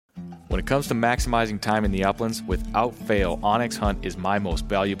When it comes to maximizing time in the uplands, without fail, onX Hunt is my most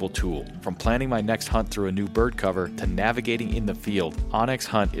valuable tool. From planning my next hunt through a new bird cover to navigating in the field, onX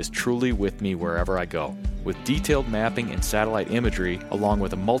Hunt is truly with me wherever I go. With detailed mapping and satellite imagery, along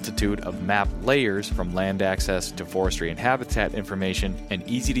with a multitude of map layers from land access to forestry and habitat information, and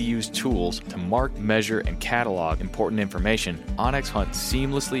easy-to-use tools to mark, measure, and catalog important information, onX Hunt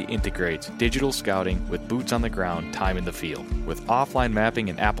seamlessly integrates digital scouting with boots on the ground time in the field. With offline mapping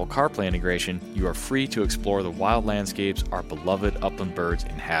and Apple CarPlay integration, you are free to explore the wild landscapes our beloved upland birds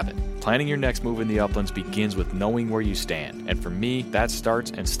inhabit. Planning your next move in the uplands begins with knowing where you stand, and for me, that starts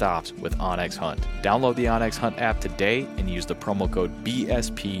and stops with onX Hunt. Download the onX Hunt app today and use the promo code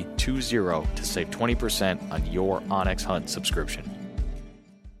BSP20 to save 20% on your onX Hunt subscription.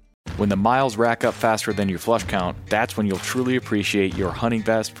 When the miles rack up faster than your flush count, that's when you'll truly appreciate your hunting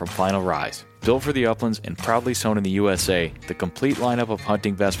vest from Final Rise. Built for the uplands and proudly sewn in the USA, the complete lineup of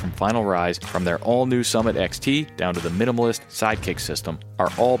hunting vests from Final Rise, from their all-new Summit XT down to the minimalist Sidekick system,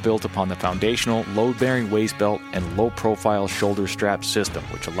 are all built upon the foundational load-bearing waist belt and low-profile shoulder strap system,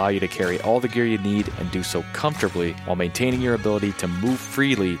 which allow you to carry all the gear you need and do so comfortably while maintaining your ability to move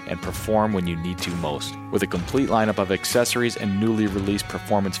freely and perform when you need to most. With a complete lineup of accessories and newly released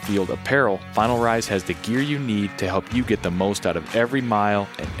performance field apparel, Final Rise has the gear you need to help you get the most out of every mile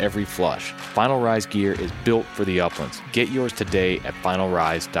and every flush. Final Rise gear is built for the uplands. Get yours today at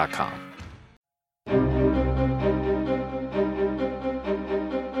finalrise.com.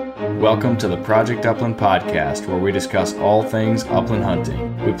 Welcome to the Project Upland podcast, where we discuss all things upland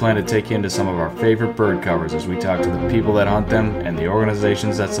hunting. We plan to take you into some of our favorite bird covers as we talk to the people that hunt them and the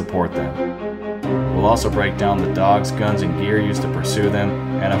organizations that support them. We'll also break down the dogs, guns, and gear used to pursue them,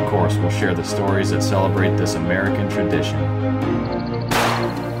 and of course, we'll share the stories that celebrate this American tradition.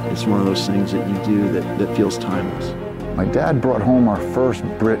 It's one of those things that you do that feels timeless. My dad brought home our first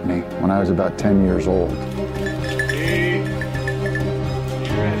Brittany when I was about 10 years old.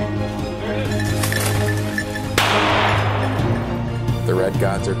 The red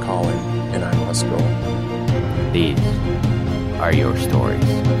gods are calling, and I must go. These are your stories.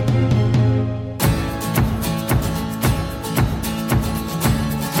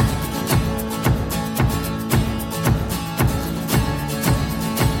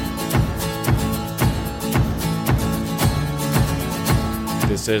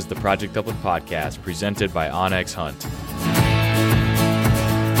 This is the Project Upland podcast, presented by onX Hunt.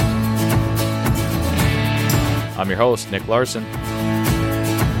 I'm your host, Nick Larson.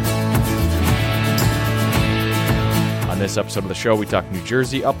 On this episode of the show, we talk New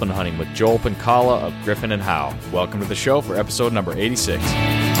Jersey upland hunting with Joel Pancala of Griffin and Howe. Welcome to the show for episode number 86.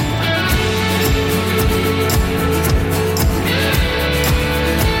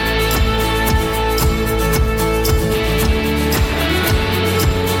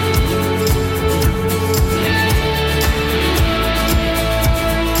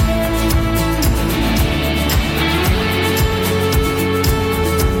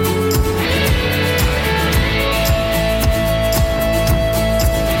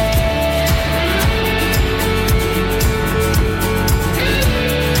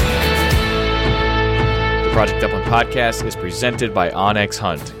 Project Upland podcast is presented by onX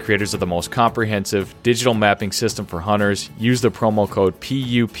Hunt, creators of the most comprehensive digital mapping system for hunters. Use the promo code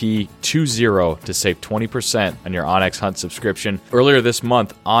PUP20 to save 20% on your onX Hunt subscription. Earlier this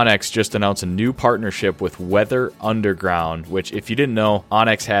month, onX just announced a new partnership with Weather Underground, which, if you didn't know,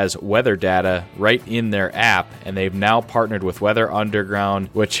 onX has weather data right in their app, and they've now partnered with Weather Underground,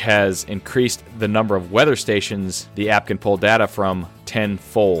 which has increased the number of weather stations the app can pull data from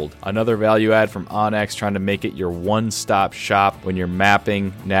tenfold. Another value add from onX, trying to make it your one-stop shop when you're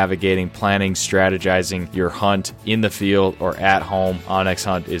mapping, navigating, planning, strategizing your hunt in the field or at home. onX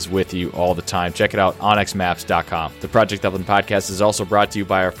Hunt is with you all the time. Check it out, onxmaps.com. The Project Upland podcast is also brought to you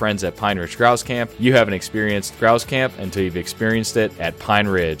by our friends at Pine Ridge Grouse Camp. You haven't experienced grouse camp until you've experienced it at Pine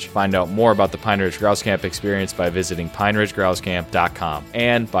Ridge. Find out more about the Pine Ridge Grouse Camp experience by visiting pineridgegrousecamp.com.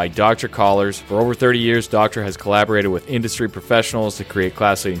 And by Dogtra Collars. For over 30 years, Dogtra has collaborated with industry professionals to create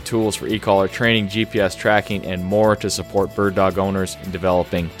class-leading tools for e-collar training, GPS tracking, and more to support bird dog owners in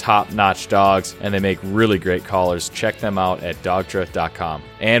developing top-notch dogs, and they make really great collars. Check them out at dogtra.com.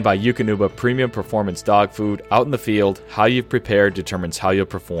 And by Eukanuba Premium Performance Dog Food. Out in the field, how you've prepared determines how you'll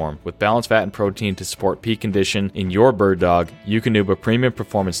perform. With balanced fat and protein to support peak condition in your bird dog, Eukanuba Premium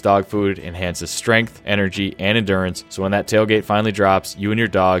Performance Dog Food enhances strength, energy, and endurance, so when that tailgate finally drops, you and your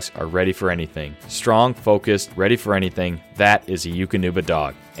dogs are ready for anything. Strong, focused, ready for anything. that is a Eukanuba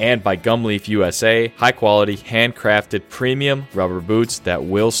dog. And by Gumleaf USA, high-quality, handcrafted, premium rubber boots that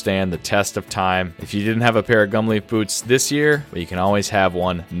will stand the test of time. If you didn't have a pair of Gumleaf boots this year, well, you can always have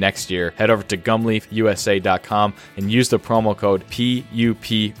one next year. Head over to gumleafusa.com and use the promo code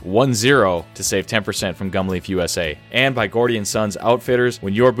PUP10 to save 10% from Gumleaf USA. And by Gordy & Sons Outfitters,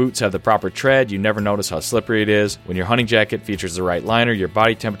 when your boots have the proper tread, you never notice how slippery it is. When your hunting jacket features the right liner, your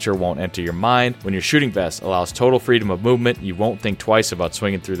body temperature won't enter your mind. When your shooting vest allows total freedom of movement, you won't think twice about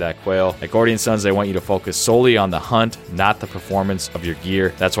swinging through that quail. At Gordy & Sons, they want you to focus solely on the hunt, not the performance of your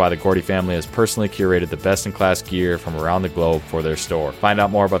gear. That's why the Gordy family has personally curated the best-in-class gear from around the globe for their store. Find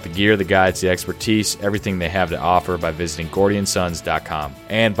out more about the gear, the guides, the expertise, everything they have to offer by visiting GordyandSons.com.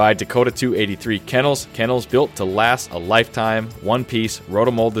 And by Dakota 283 Kennels. Kennels built to last a lifetime. One-piece,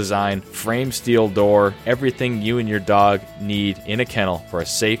 rotomold design, frame steel door, everything you and your dog need in a kennel for a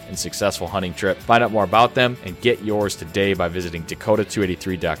safe and successful hunting trip. Find out more about them and get yours today by visiting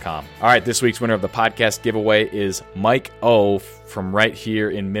Dakota283.com. All right, this week's winner of the podcast giveaway is Mike O from right here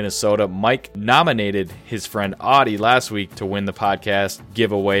in Minnesota. Mike nominated his friend Audie last week to win the podcast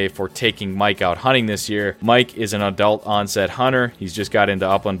giveaway for taking Mike out hunting this year. Mike is an adult onset hunter. He's just got into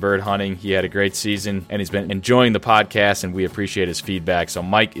upland bird hunting. He had a great season and he's been enjoying the podcast, and we appreciate his feedback. So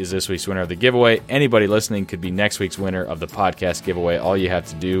Mike is this week's winner of the giveaway. Anybody listening could be next week's winner of the podcast giveaway. All you have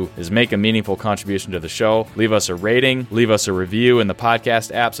to do is make a meaningful contribution to the show, leave us a rating, leave us a review in the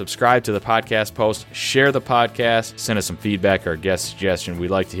podcast app, subscribe to the podcast post, share the podcast, send us some feedback or guest suggestion. We'd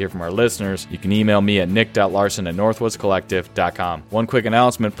like to hear from our listeners. You can email me at nick.larson@northwoodscollective.com. One quick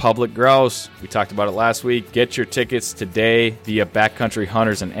announcement, Public Grouse. We talked about it last week. Get your tickets today via Backcountry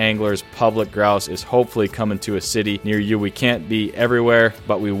Hunters and Anglers. Public Grouse is hopefully coming to a city near you. We can't be everywhere,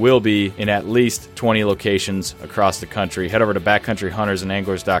 but we will be in at least 20 locations across the country. Head over to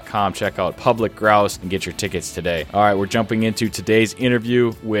backcountryhuntersandanglers.com, check out Public Grouse, and get your tickets today. All right, we're jumping into today's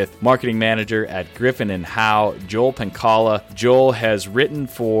interview with marketing manager at Griffin & Howe, Joel Pencala. Joel has written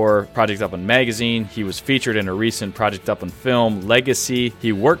for Project Upland magazine. He was featured in a recent Project Upland film, Legacy.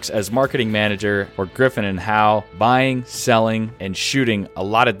 He works as marketing manager for Griffin & Howe, buying, selling, and shooting a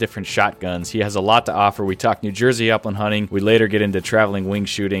lot of different shotguns. He has a lot to offer. We talk New Jersey upland hunting. We later get into traveling wing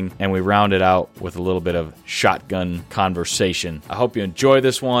shooting, and we round it out with a little bit of shotgun conversation. I hope you enjoy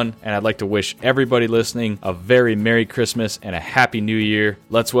this one, and I'd like to wish everybody listening a very Merry Christmas and a Happy New Year.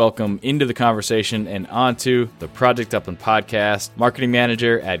 Let's welcome into the conversation and onto the Project Upland podcast, marketing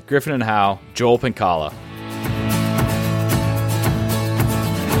manager at Griffin & Howe, Joel Pencala.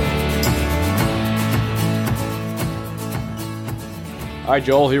 All right,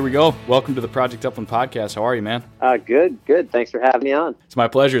 Joel, here we go. Welcome to the Project Upland podcast. How are you, man? Good. Thanks for having me on. It's my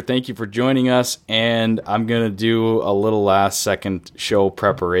pleasure. Thank you for joining us. And I'm going to do a little last-second show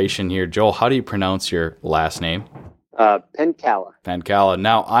preparation here. Joel, how do you pronounce your last name? Pencala. Pencala.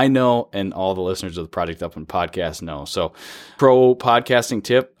 Now, I know, and all the listeners of the Project Upland podcast know. So, pro podcasting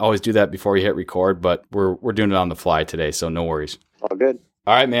tip, always do that before you hit record, but we're doing it on the fly today, so no worries. All good.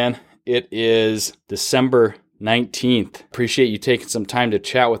 All right, man. It is December 19th. Appreciate you taking some time to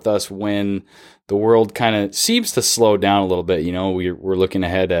chat with us when the world kind of seems to slow down a little bit. You know, we're looking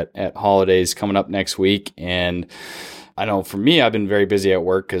ahead at holidays coming up next week, and I know for me, I've been very busy at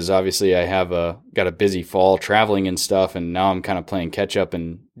work because obviously I have got a busy fall traveling and stuff, and now I'm kind of playing catch up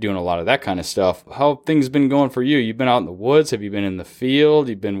and doing a lot of that kind of stuff. How have things been going for you? You've been out in the woods? Have you been in the field?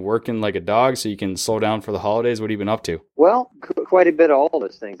 You've been working like a dog so you can slow down for the holidays? What have you been up to? Well, quite a bit of all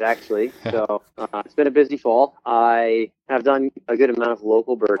those things, actually. So it's been a busy fall. I have done a good amount of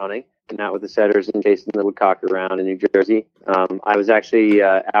local bird hunting, and out with the setters and chasing the woodcock around in New Jersey. I was actually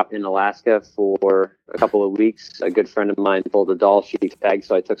out in Alaska for a couple of weeks. A good friend of mine pulled a Dall sheep tag,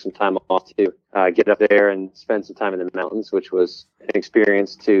 so I took some time off to get up there and spend some time in the mountains, which was an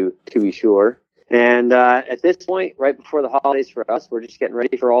experience to be sure. And at this point, right before the holidays for us, we're just getting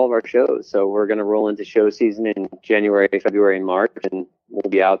ready for all of our shows. So we're going to roll into show season in January, February, and March, and we'll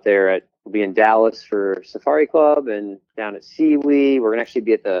be out there we'll be in Dallas for Safari Club and down at Seawee. We're going to actually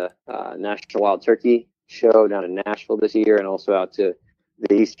be at the National Wild Turkey Show down in Nashville this year, and also out to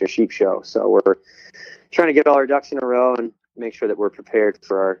the Easter Sheep Show. So we're trying to get all our ducks in a row and make sure that we're prepared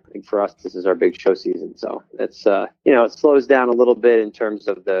for us. This is our big show season. So it's, it slows down a little bit in terms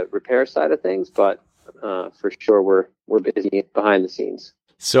of the repair side of things, but for sure we're busy behind the scenes.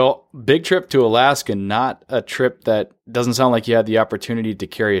 So big trip to Alaska, not a trip that doesn't sound like you had the opportunity to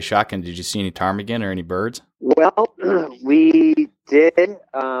carry a shotgun. Did you see any ptarmigan or any birds? Well, we did.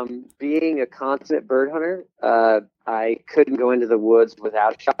 Being a consummate bird hunter, I couldn't go into the woods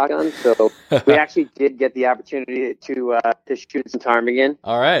without a shotgun. So we actually did get the opportunity to shoot some ptarmigan.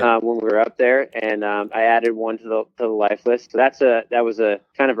 All right. When we were up there, and I added one to the life list. So that was a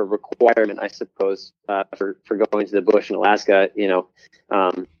kind of a requirement, I suppose, for going to the bush in Alaska.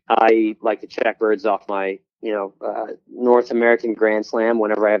 I like to check birds off my North American Grand Slam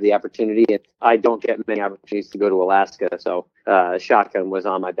whenever I have the opportunity, and I don't get many opportunities to go to Alaska. So shotgun was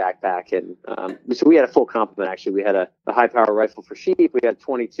on my backpack, and so we had a full complement. Actually, we had a high power rifle for sheep, we had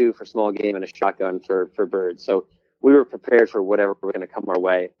 22 for small game, and a shotgun for birds. So we were prepared for whatever were going to come our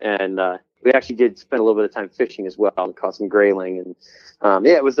way, and we actually did spend a little bit of time fishing as well and caught some grayling, and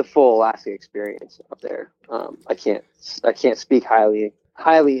it was the full Alaska experience up there. I can't speak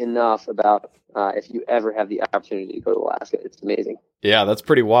highly enough about if you ever have the opportunity to go to Alaska. It's amazing. Yeah, that's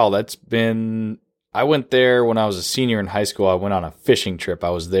pretty wild. I went there when I was a senior in high school. I went on a fishing trip.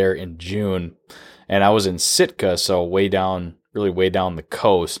 I was there in June, and I was in Sitka, so way down the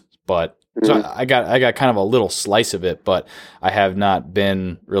coast. But so I got kind of a little slice of it, but I have not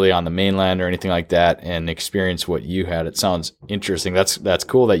been really on the mainland or anything like that and experienced what you had. It sounds interesting. That's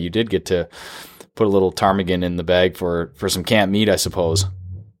cool that you did get to put a little ptarmigan in the bag for some camp meat, I suppose.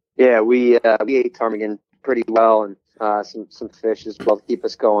 Yeah, we ate ptarmigan pretty well, and some fish as well to keep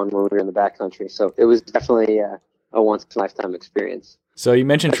us going when we were in the backcountry. So it was definitely a once in a lifetime experience. So you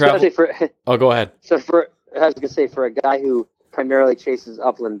mentioned travel. Oh, go ahead. So I was gonna say, for a guy who primarily chases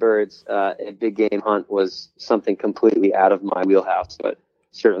upland birds, a big game hunt was something completely out of my wheelhouse, but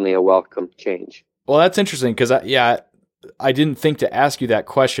certainly a welcome change. Well, that's interesting because I didn't think to ask you that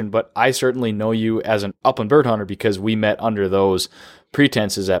question, but I certainly know you as an upland bird hunter because we met under those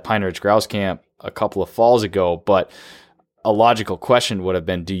pretenses at Pine Ridge Grouse Camp a couple of falls ago. But a logical question would have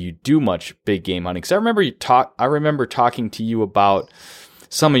been, do you do much big game hunting? Because I remember talking to you about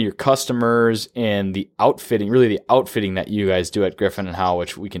some of your customers and the outfitting that you guys do at Griffin and Howe,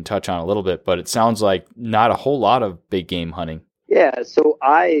 which we can touch on a little bit, but it sounds like not a whole lot of big game hunting. Yeah, so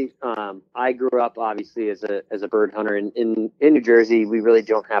I grew up obviously as a bird hunter in New Jersey. We really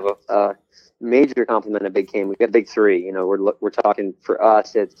don't have a major complement of big game. We've got big three. We're talking, for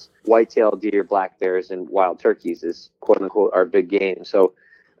us, it's whitetail deer, black bears, and wild turkeys is quote unquote our big game. So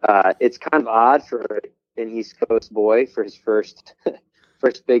it's kind of odd for an East Coast boy for his first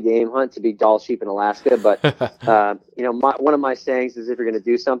big game hunt to be Dall sheep in Alaska. But one of my sayings is, if you're going to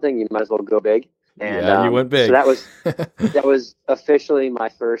do something, you might as well go big. And you went big. So that was officially my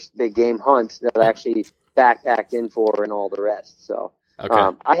first big game hunt that I actually backpacked in for, and all the rest. So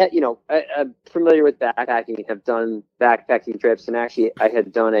okay. I had, I'm familiar with backpacking, have done backpacking trips, and actually I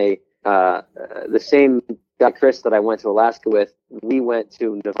had done the same guy, Chris, that I went to Alaska with. We went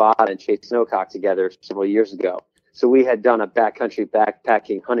to Nevada and chased snowcock together several years ago. So we had done a backcountry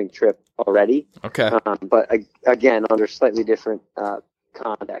backpacking hunting trip already. Okay. But again, under slightly different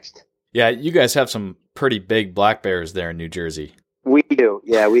context. Yeah, you guys have some pretty big black bears there in New Jersey. We do.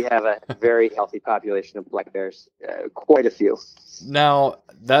 Yeah, we have a very healthy population of black bears, quite a few. Now,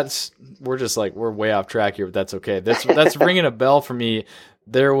 we're way off track here, but that's okay. That's ringing a bell for me.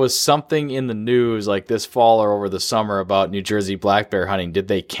 There was something in the news like this fall or over the summer about New Jersey black bear hunting. Did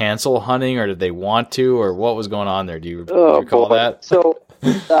they cancel hunting, or did they want to, or what was going on there? Do you recall that? So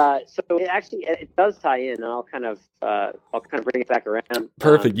it does tie in, and I'll kind of bring it back around.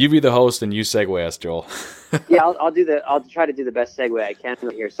 Perfect. You be the host and you segue us, Joel. Yeah, I'll try to do the best segue I can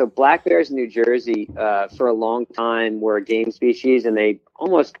here. So black bears in New Jersey, for a long time, were a game species, and they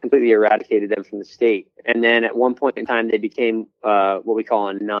almost completely eradicated them from the state. And then at one point in time, they became what we call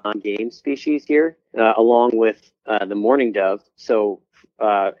a non-game species here, along with the mourning dove. So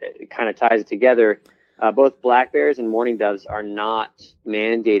it kind of ties it together. Both black bears and mourning doves are not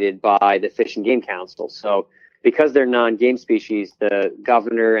mandated by the Fish and Game Council. So because they're non-game species, the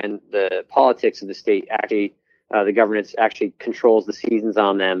governor and the politics of the state the governance actually controls the seasons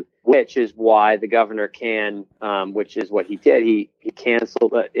on them, which is why the governor can, which is what he did. He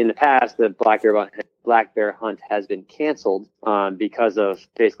canceled, in the past, the black bear hunt has been canceled because of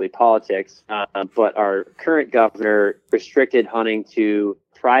basically politics. But our current governor restricted hunting to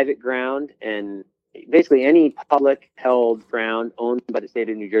private ground, and basically any public held ground owned by the state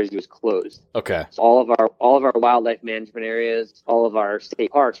of New Jersey was closed. Okay. So all of our wildlife management areas, all of our state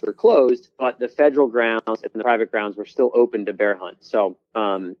parks were closed, but the federal grounds and the private grounds were still open to bear hunt. So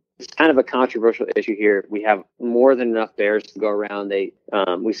it's kind of a controversial issue here. We have more than enough bears to go around.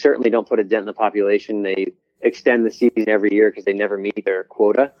 We certainly don't put a dent in the population. They extend the season every year because they never meet their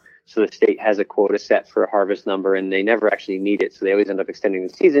quota. So the state has a quota set for a harvest number, and they never actually meet it. So they always end up extending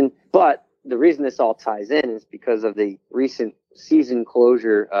the season. But the reason this all ties in is because of the recent season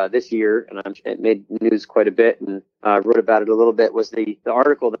closure this year, and it made news quite a bit, and wrote about it a little bit, was the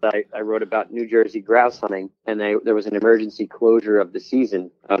article that I wrote about New Jersey grouse hunting, and there was an emergency closure of the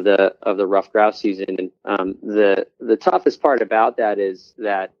season of the rough grouse season. And the toughest part about that is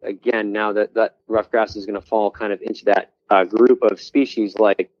that, again, now that rough grouse is going to fall kind of into that group of species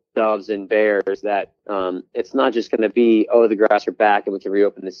like doves and bears, that it's not just going to be, oh, the grouse are back and we can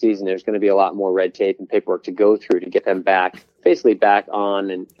reopen the season. There's going to be a lot more red tape and paperwork to go through to get them back, basically back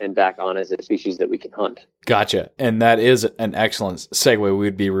on and back on as a species that we can hunt. Gotcha. And that is an excellent segue.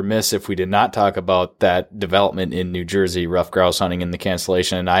 We'd be remiss if we did not talk about that development in New Jersey, rough grouse hunting and the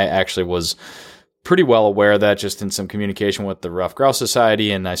cancellation. And I actually was pretty well aware of that just in some communication with the Rough Grouse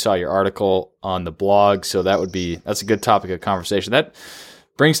Society, and I saw your article on the blog. So that's a good topic of conversation. That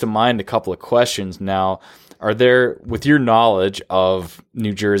brings to mind a couple of questions now. Are there, with your knowledge of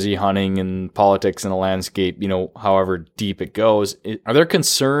New Jersey hunting and politics and the landscape, however deep it goes, are there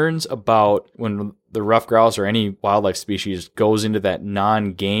concerns about when the rough grouse or any wildlife species goes into that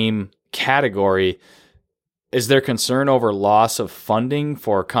non-game category? Is there concern over loss of funding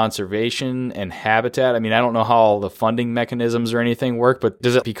for conservation and habitat? I mean, I don't know how all the funding mechanisms or anything work, but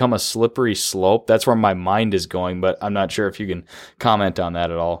does it become a slippery slope? That's where my mind is going, but I'm not sure if you can comment on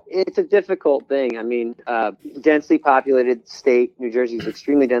that at all. It's a difficult thing. I mean, densely populated state, New Jersey is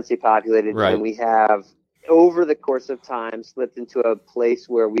extremely densely populated, right. And we have, over the course of time, slipped into a place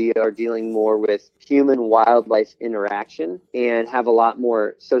where we are dealing more with human-wildlife interaction and have a lot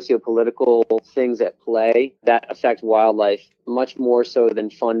more socio-political things at play that affect wildlife much more so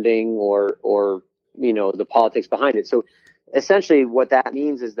than funding or the politics behind it. So essentially what that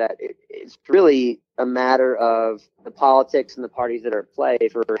means is that it's really a matter of the politics and the parties that are at play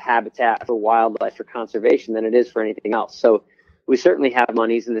for habitat, for wildlife, for conservation than it is for anything else. So we certainly have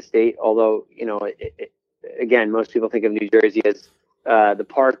monies in the state, although, again, most people think of New Jersey as the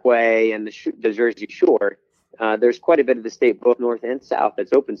Parkway and the Jersey Shore. There's quite a bit of the state, both north and south,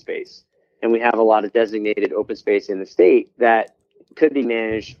 that's open space. And we have a lot of designated open space in the state that could be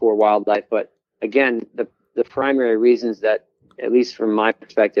managed for wildlife. But again, the primary reasons that, at least from my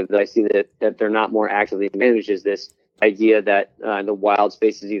perspective, that I see that they're not more actively managed is this idea that the wild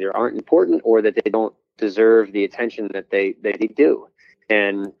spaces either aren't important or that they don't deserve the attention that they do.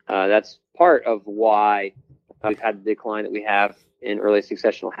 And that's part of why we've had the decline that we have in early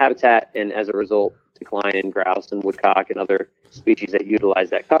successional habitat, and as a result, decline in grouse and woodcock and other species that utilize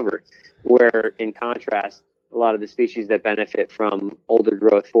that cover. Where, in contrast, a lot of the species that benefit from older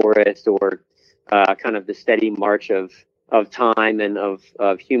growth forest or kind of the steady march of time and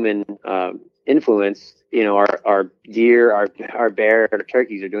of human influence, our deer, our bear, our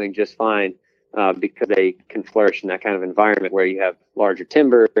turkeys are doing just fine because they can flourish in that kind of environment where you have larger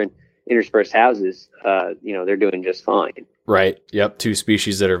timber and interspersed houses. They're doing just fine. Right. Yep. Two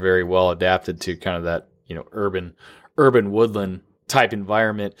species that are very well adapted to kind of that, urban woodland type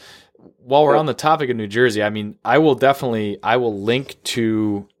environment. While we're on the topic of New Jersey, I mean, I will link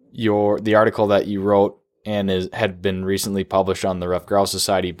to the article that you wrote and had been recently published on the Rough Grouse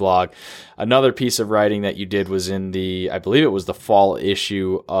Society blog. Another piece of writing that you did was in I believe it was the fall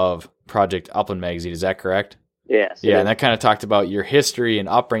issue of Project Upland magazine. Is that correct? Yes. Yeah, and that kind of talked about your history and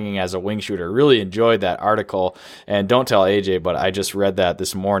upbringing as a wing shooter. Really enjoyed that article. And don't tell AJ, but I just read that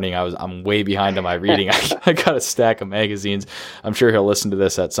this morning. I'm way behind on my reading. I got a stack of magazines. I'm sure he'll listen to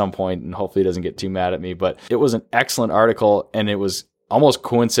this at some point, and hopefully he doesn't get too mad at me. But it was an excellent article, and it was almost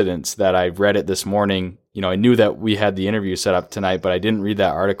coincidence that I read it this morning. I knew that we had the interview set up tonight, but I didn't read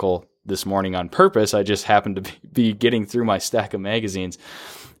that article this morning on purpose. I just happened to be getting through my stack of magazines.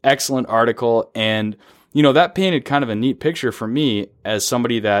 Excellent article, and that painted kind of a neat picture for me as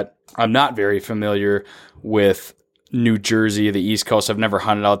somebody that I'm not very familiar with New Jersey, the East Coast. I've never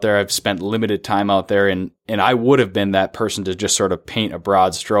hunted out there. I've spent limited time out there, and I would have been that person to just sort of paint a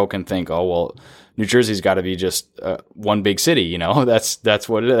broad stroke and think, oh, well, New Jersey's got to be just one big city. That's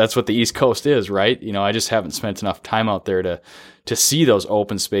what that's what the East Coast is, right? I just haven't spent enough time out there to see those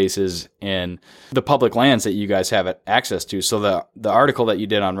open spaces and the public lands that you guys have access to. So the article that you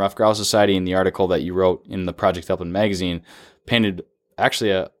did on Rough Grouse Society and the article that you wrote in the Project Upland magazine painted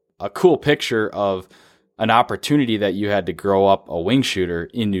actually a cool picture of an opportunity that you had to grow up a wing shooter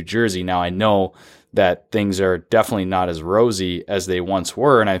in New Jersey. Now, I know that things are definitely not as rosy as they once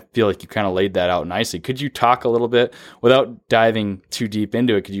were, and I feel like you kind of laid that out nicely. Could you talk a little bit, without diving too deep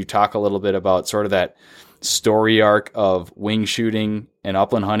into it, could you talk a little bit about sort of that story arc of wing shooting and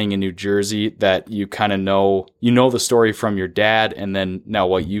upland hunting in New Jersey that you kind of know the story from your dad, and then now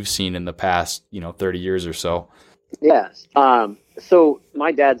what you've seen in the past, 30 years or so? Yes. So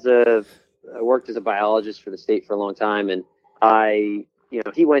my dad's worked as a biologist for the state for a long time, and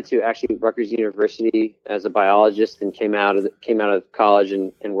he went to actually Rutgers University as a biologist and came out of college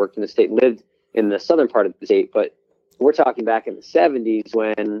and worked in the state and lived in the southern part of the state. But we're talking back in the 70s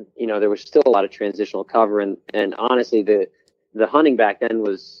when, there was still a lot of transitional cover. And honestly, the hunting back then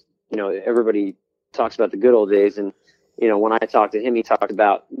was, everybody talks about the good old days. And, when I talked to him, he talked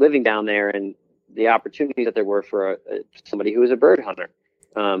about living down there and the opportunities that there were for somebody who was a bird hunter.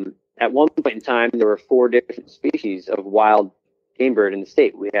 At one point in time, there were 4 different species of wild game bird in the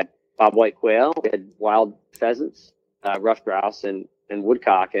state. We had bobwhite quail, we had wild pheasants, ruffed grouse, and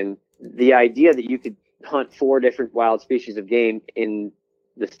woodcock. And the idea that you could hunt 4 different wild species of game in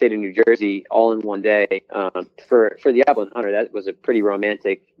the state of New Jersey all in one day, for the upland hunter, that was a pretty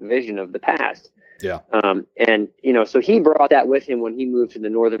romantic vision of the past. Yeah. And so he brought that with him when he moved to the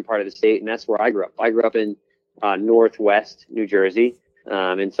northern part of the state, and that's where I grew up. I grew up in northwest New Jersey,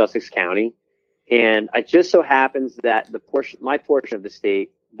 in Sussex County. And it just so happens that my portion of the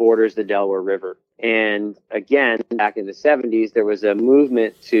state borders the Delaware River. And again, back in the 70s, there was a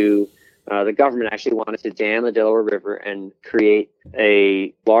movement to, the government actually wanted to dam the Delaware River and create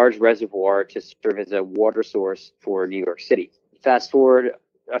a large reservoir to serve as a water source for New York City. Fast forward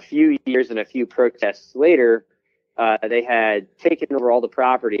a few years and a few protests later, they had taken over all the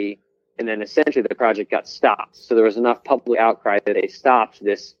property, and then essentially the project got stopped. So there was enough public outcry that they stopped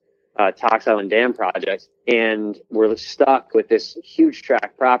this Tox Island Dam project, and were stuck with this huge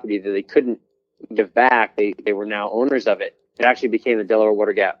tract property that they couldn't give back. They were now owners of it. It actually became the Delaware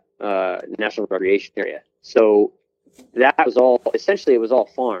Water Gap National Recreation Area. So that was all, essentially it was all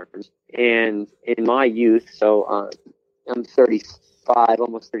farms. And in my youth, so I'm 35,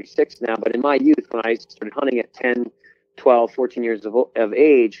 almost 36 now, but in my youth, when I started hunting at 10, 12, 14 years of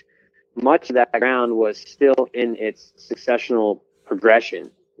age, much of that ground was still in its successional progression.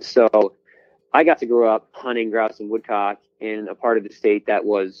 So I got to grow up hunting grouse and woodcock in a part of the state that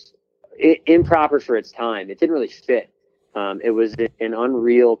was improper for its time. It didn't really fit. It was an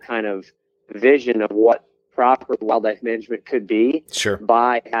unreal kind of vision of what proper wildlife management could be. Sure.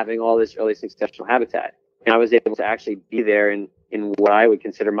 By having all this early successional habitat. And I was able to actually be there in what I would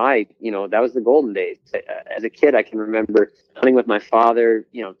consider that was the golden days. As a kid, I can remember hunting with my father,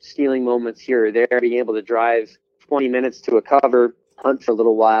 stealing moments here or there, being able to drive 20 minutes to a cover, hunt for a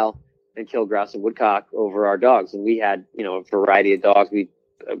little while, and kill grouse and woodcock over our dogs. And we had, a variety of dogs. We,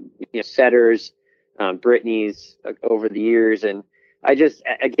 setters, Brittany's over the years. And I just,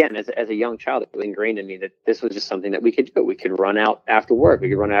 again, as a young child, it was ingrained in me that this was just something that we could do. We could run out after work. We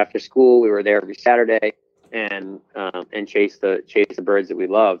could run out after school. We were there every Saturday and chase the birds that we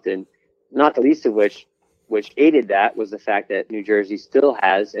loved. And not the least of which aided that was the fact that New Jersey still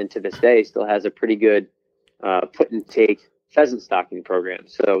has, and to this day, still has a pretty good put and take pheasant stocking program.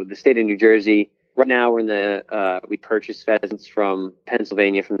 So the state of New Jersey, right now we purchase pheasants from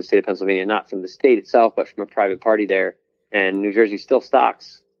Pennsylvania, from the state of Pennsylvania, not from the state itself, but from a private party there. And New Jersey still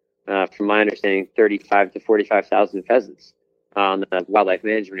stocks, from my understanding, 35 to 45,000 pheasants on the wildlife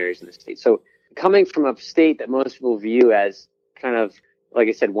management areas in the state. So coming from a state that most people view as kind of, like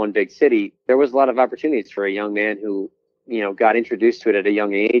I said, one big city, there was a lot of opportunities for a young man who, got introduced to it at a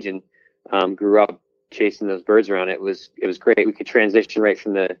young age and grew up chasing those birds around. It was great. We could transition right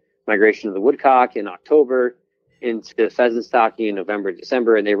from the migration of the woodcock in October into pheasant stocking in November,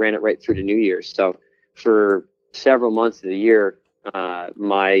 December, and they ran it right through to New Year's. So for several months of the year,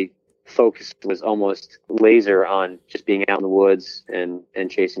 my focus was almost laser on just being out in the woods and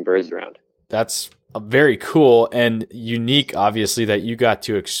chasing birds around. That's very cool and unique, obviously, that you got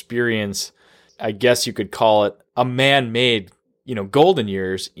to experience, I guess you could call it a man-made, golden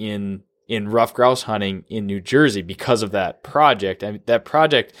years in rough grouse hunting in New Jersey because of that project. I mean, that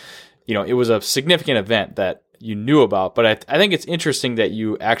project, it was a significant event that you knew about, but I think it's interesting that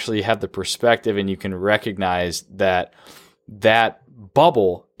you actually have the perspective and you can recognize that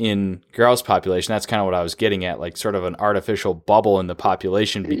bubble in grouse population. That's kind of what I was getting at, like sort of an artificial bubble in the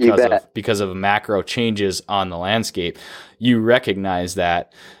population because of macro changes on the landscape. You recognize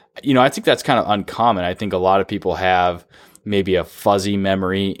that. I think that's kind of uncommon. I think a lot of people have maybe a fuzzy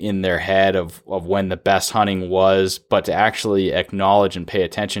memory in their head of when the best hunting was, but to actually acknowledge and pay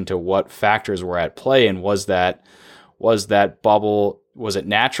attention to what factors were at play, and was that bubble, was it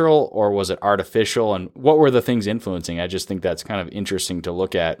natural or was it artificial, and what were the things influencing? I just think that's kind of interesting to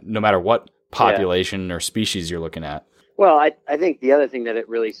look at, no matter what population or species you're looking at. Well, I think the other thing that it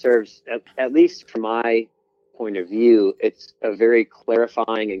really serves, at least from my point of view, it's a very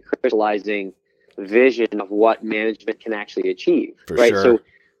clarifying and crystallizing vision of what management can actually achieve. For right. Sure. So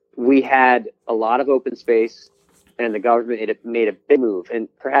we had a lot of open space and the government made a big move. And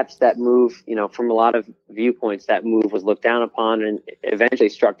perhaps that move, from a lot of viewpoints, that move was looked down upon and eventually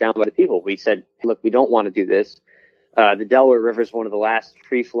struck down by the people. We said, look, we don't want to do this. The Delaware River is one of the last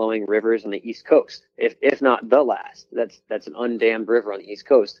free-flowing rivers on the East Coast, if not the last. That's an undammed river on the East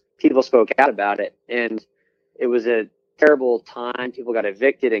Coast. People spoke out about it, and it was a terrible time. People got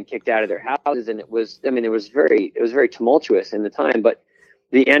evicted and kicked out of their houses, and it was very tumultuous in the time. But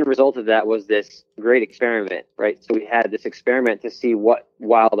the end result of that was this great experiment, right? So we had this experiment to see what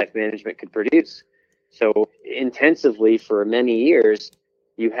wildlife management could produce. So intensively for many years,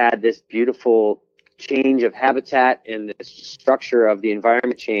 you had this beautiful change of habitat, and the structure of the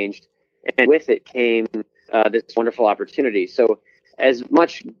environment changed, and with it came this wonderful opportunity. So as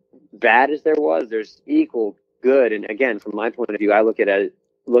much bad as there was, there's equal good. And again, from my point of view, I look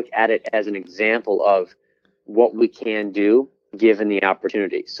at it as an example of what we can do given the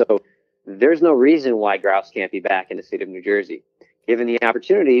opportunity. So there's no reason why grouse can't be back in the state of New Jersey. Given the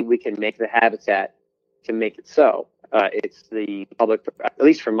opportunity, we can make the habitat to make it so. It's the public, at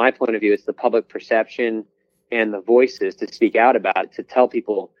least from my point of view, it's the public perception and the voices to speak out about it, to tell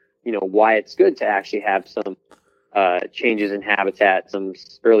people, why it's good to actually have some changes in habitat, some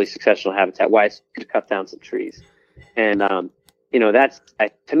early successional habitat, why it's good to cut down some trees. And, that's,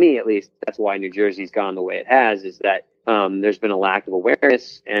 to me at least, that's why New Jersey's gone the way it has, is that there's been a lack of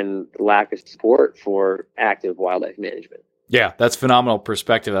awareness and lack of support for active wildlife management. Yeah, that's phenomenal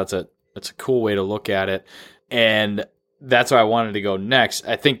perspective. That's a cool way to look at it. And that's where I wanted to go next.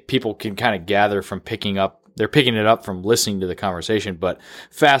 I think people can kind of gather from picking it up from listening to the conversation. But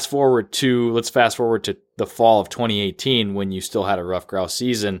let's fast forward to the fall of 2018 when you still had a ruffed grouse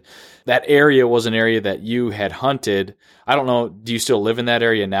season. That area was an area that you had hunted. I don't know, do you still live in that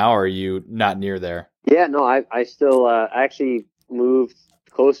area now, or are you not near there? Yeah, no, I still I actually moved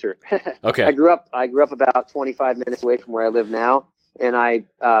closer. Okay. I grew up about 25 minutes away from where I live now. And I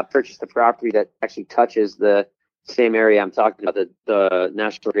purchased a property that actually touches the same area I'm talking about, the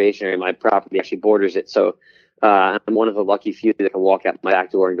National Recreation Area. My property actually borders it. So I'm one of the lucky few that can walk out my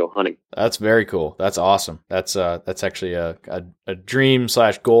back door and go hunting. That's very cool. That's awesome. That's actually a dream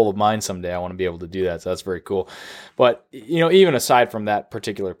 / goal of mine someday. I want to be able to do that. So that's very cool. But, even aside from that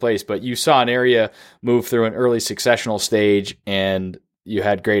particular place, but you saw an area move through an early successional stage and you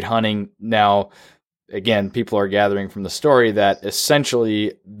had great hunting. Now, again, people are gathering from the story that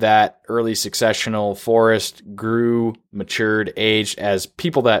essentially that early successional forest grew, matured, aged, as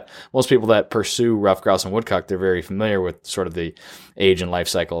most people that pursue ruffed grouse and woodcock, they're very familiar with sort of the age and life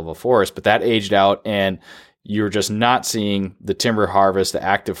cycle of a forest, but that aged out and you're just not seeing the timber harvest, the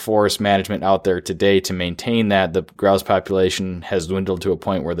active forest management out there today to maintain that. The grouse population has dwindled to a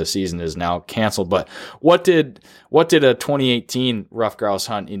point where the season is now canceled. But what did a 2018 ruffed grouse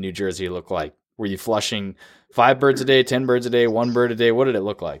hunt in New Jersey look like? Were you flushing 5 birds a day, 10 birds a day, 1 bird a day? What did it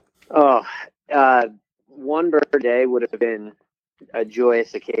look like? Oh, 1 bird a day would have been a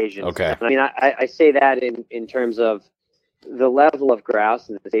joyous occasion. Okay. I mean, I say that in terms of the level of grouse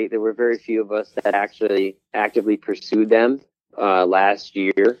in the state. There were very few of us that actually actively pursued them last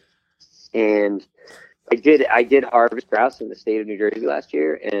year. And I did harvest grouse in the state of New Jersey last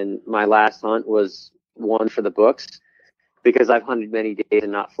year. And my last hunt was one for the books, because I've hunted many days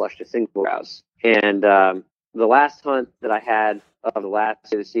and not flushed a single grouse. And the last hunt that I had of the last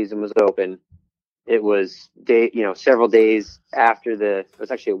day of the season was open. It was several days after it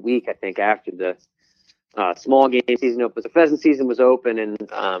was actually a week, I think, after the small game season opened. The pheasant season was open, and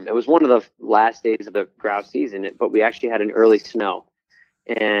it was one of the last days of the grouse season, but we actually had an early snow.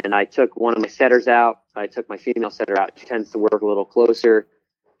 And I took one of my setters out. I took my female setter out. She tends to work a little closer.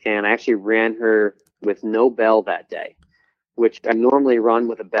 And I actually ran her with no bell that day, which I normally run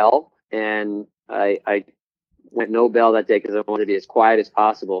with a bell, and I went no bell that day because I wanted to be as quiet as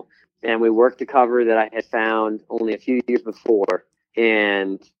possible. And we worked a cover that I had found only a few years before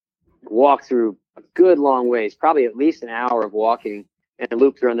and walked through a good long ways, probably at least an hour of walking, and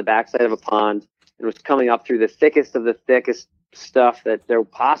looped through on the backside of a pond and was coming up through the thickest of the thickest stuff that there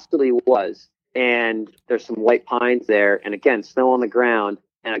possibly was. And there's some white pines there, and again, snow on the ground.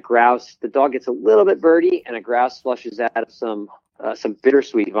 And a grouse, the dog gets a little bit birdy, and a grouse flushes out of some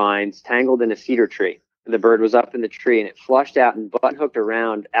bittersweet vines tangled in a cedar tree. The bird was up in the tree, and it flushed out and button hooked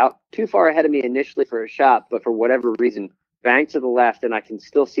around out too far ahead of me initially for a shot, but for whatever reason, banked to the left, and I can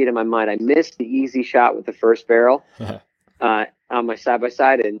still see it in my mind. I missed the easy shot with the first barrel on my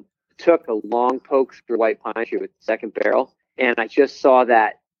side-by-side and took a long poke through white pine tree with the second barrel. And I just saw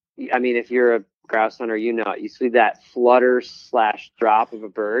that. I mean, if you're a grouse hunter, you see that flutter / drop of a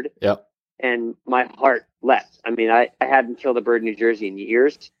bird. Yep. And my heart leapt. I mean, I hadn't killed a bird in New Jersey in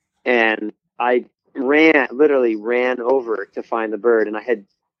years, and I literally ran over to find the bird, and I had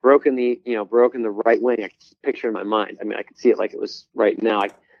broken the right wing. I could picture in my mind. I mean, I could see it like it was right now.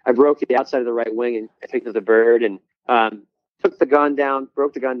 I broke the outside of the right wing and I picked up the bird and took the gun down,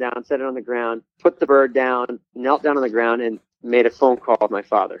 broke the gun down, set it on the ground, put the bird down, knelt down on the ground, and made a phone call with my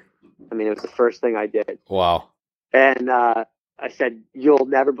father. I mean, it was the first thing I did. Wow. And I said, "You'll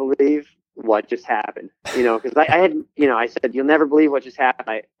never believe what just happened," because I said, "You'll never believe what just happened.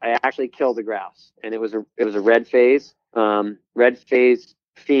 I actually killed a grouse, and it was a red phase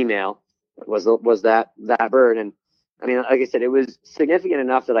female was that bird." And I mean, like I said, it was significant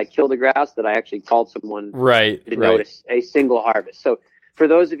enough that I killed a grouse that I actually called someone to notice a single harvest. So for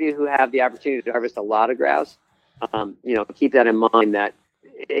those of you who have the opportunity to harvest a lot of grouse, keep that in mind, that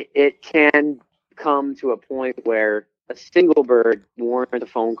it can come to a point where a single bird warrants a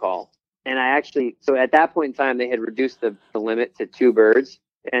phone call. And so at that point in time, they had reduced the limit to 2 birds.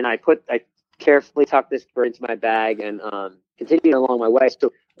 And I carefully tucked this bird into my bag and continued along my way.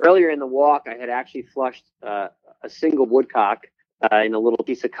 So earlier in the walk, I had actually flushed a single woodcock in a little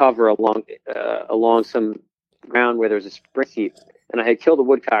piece of cover along some ground where there's a spring heap. And I had killed a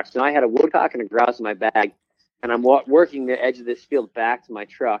woodcock. So I had a woodcock and a grouse in my bag. And I'm working the edge of this field back to my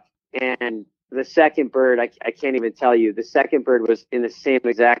truck. And the second bird, I can't even tell you, the second bird was in the same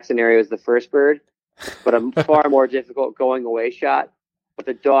exact scenario as the first bird, but a far more difficult going away shot. But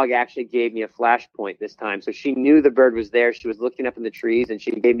the dog actually gave me a flash point this time. So she knew the bird was there. She was looking up in the trees, and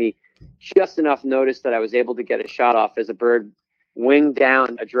she gave me just enough notice that I was able to get a shot off as a bird winged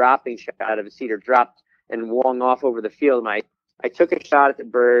down a dropping shot out of a cedar, dropped and swung off over the field. And I took a shot at the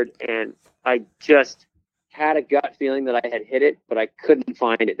bird, and I just had a gut feeling that I had hit it, but I couldn't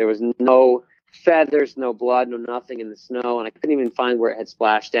find it. There was no feathers, no blood, no nothing in the snow, and I couldn't even find where it had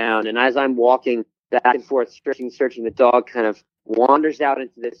splashed down. And as I'm walking back and forth, searching, the dog kind of wanders out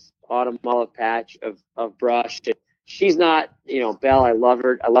into this autumn olive patch of brush. She's not, Belle, I love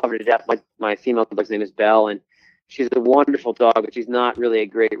her to death. My female dog's name is Belle, and she's a wonderful dog, but she's not really a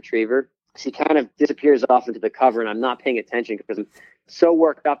great retriever. She kind of disappears off into the cover, and I'm not paying attention because I'm so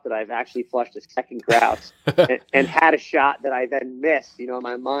worked up that I've actually flushed a second grouse and had a shot that I then missed. In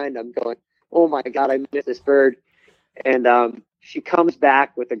my mind, I'm going, "Oh my God, I missed this bird." And she comes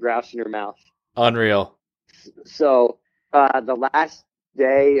back with a grouse in her mouth. Unreal. So the last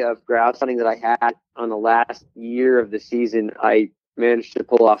day of grouse hunting that I had on the last year of the season, I managed to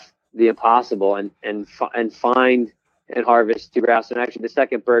pull off the impossible and find and harvest 2 grouse. And actually, the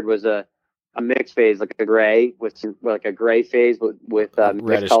second bird was a mixed phase, like a gray like a gray phase with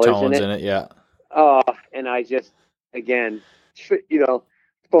reddish colors tones in it. Yeah. Oh, and I just, again,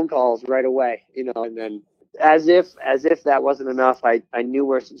 phone calls right away, and then as if that wasn't enough, I knew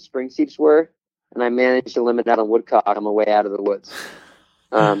where some spring seeps were, and I managed to limit that on woodcock on my way out of the woods.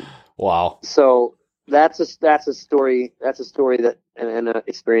 Wow. So that's a story that and an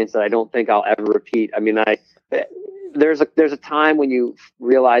experience that I don't think I'll ever repeat. I mean, there's a time when you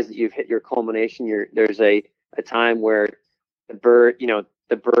realize that you've hit your culmination. There's a time where the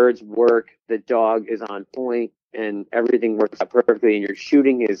birds work, the dog is on point, and everything works out perfectly, and your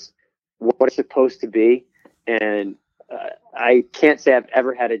shooting is what it's supposed to be. And I can't say I've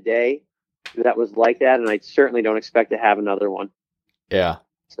ever had a day that was like that, and I certainly don't expect to have another one. Yeah.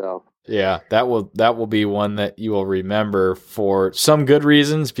 So yeah, that will be one that you will remember for some good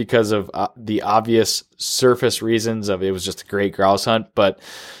reasons, because of the obvious surface reasons of it was just a great grouse hunt, but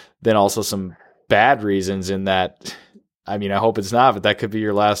then also some bad reasons in that. I mean, I hope it's not, but that could be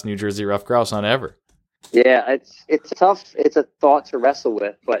your last New Jersey rough grouse hunt ever. Yeah, it's tough. It's a thought to wrestle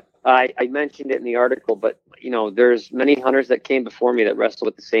with, but I mentioned it in the article, but there's many hunters that came before me that wrestled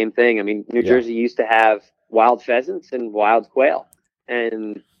with the same thing. I mean, New Jersey used to have wild pheasants and wild quail,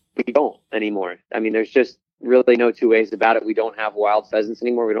 and we don't anymore. I mean, there's just really no two ways about it. We don't have wild pheasants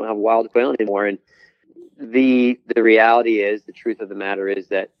anymore. We don't have wild quail anymore. And the reality is, the truth of the matter is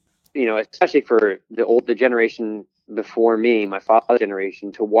that, especially for the generation before me, my father's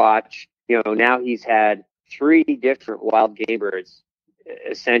generation, to watch, now he's had 3 different wild game birds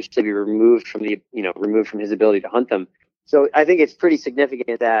essentially be removed from his ability to hunt them. So I think it's pretty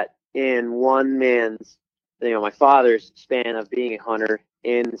significant that in one man's, my father's span of being a hunter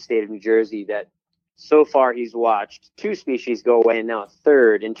in the state of New Jersey, that so far he's watched 2 species go away and now a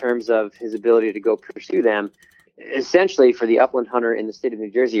third in terms of his ability to go pursue them. Essentially, for the upland hunter in the state of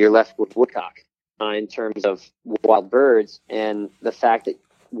New Jersey, you're left with woodcock in terms of wild birds, and the fact that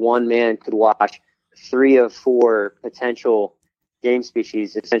one man could watch 3 of 4 potential game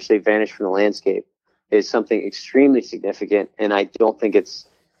species essentially vanish from the landscape is something extremely significant. And I don't think it's,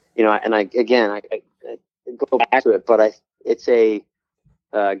 and I go back to it, but it's a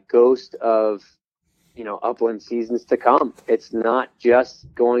ghost of upland seasons to come. It's not just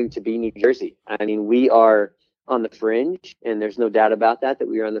going to be New Jersey. I mean, we are on the fringe, and there's no doubt about that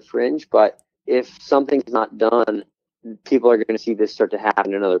we are on the fringe. But if something's not done, people are going to see this start to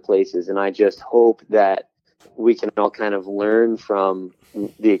happen in other places. And I just hope that we can all kind of learn from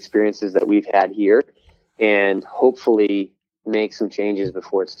the experiences that we've had here and hopefully make some changes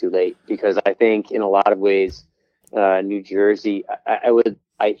before it's too late. Because I think in a lot of ways, New Jersey,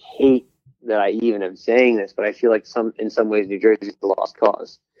 I hate that I even am saying this, but I feel like in some ways New Jersey is the lost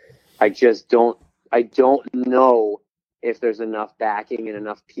cause. I don't know if there's enough backing and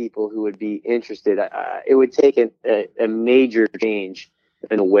enough people who would be interested. It would take a major change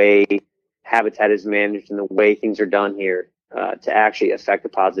in the way habitat is managed and the way things are done here to actually affect a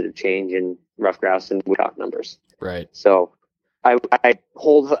positive change in rough grouse and woodcock numbers. Right. So I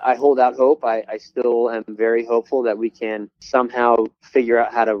hold out hope. I still am very hopeful that we can somehow figure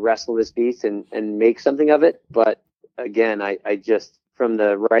out how to wrestle this beast and make something of it. But again, I just, from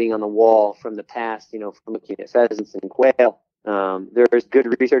the writing on the wall from the past, from looking at pheasants and quail, there's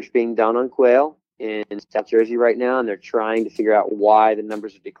good research being done on quail in South Jersey right now, and they're trying to figure out why the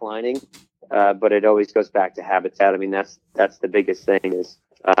numbers are declining. But it always goes back to habitat. I mean, that's the biggest thing is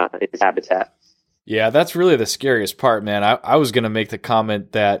habitat. Yeah, that's really the scariest part, man. I was going to make the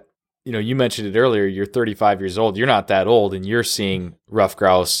comment that, you mentioned it earlier, you're 35 years old. You're not that old, and you're seeing rough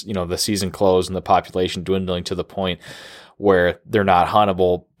grouse, the season close and the population dwindling to the point where they're not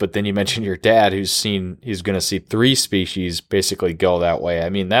huntable. But then you mentioned your dad he's going to see 3 species basically go that way. I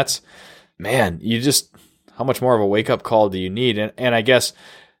mean, that's, man, how much more of a wake-up call do you need? And I guess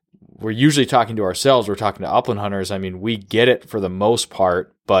we're usually talking to ourselves. We're talking to upland hunters. I mean, we get it for the most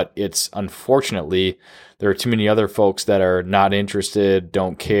part, but it's unfortunately there are too many other folks that are not interested,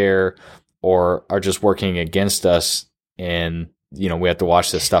 don't care, or are just working against us. And, we have to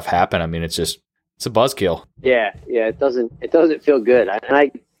watch this stuff happen. I mean, it's a buzzkill. Yeah. It doesn't feel good.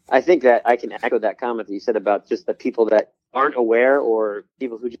 And I think that I can echo that comment that you said about just the people that aren't aware or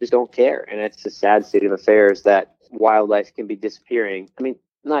people who just don't care. And it's a sad state of affairs that wildlife can be disappearing. I mean,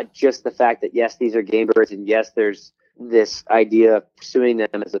 not just the fact that, yes, these are game birds, and yes, there's this idea of pursuing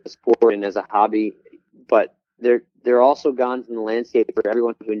them as a sport and as a hobby, but they're also gone from the landscape for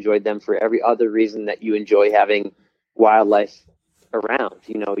everyone who enjoyed them for every other reason that you enjoy having wildlife around.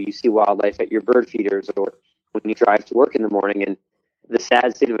 You see wildlife at your bird feeders or when you drive to work in the morning. And the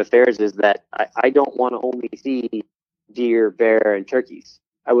sad state of affairs is that I don't want to only see deer, bear, and turkeys.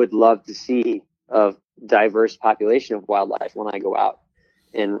 I would love to see a diverse population of wildlife when I go out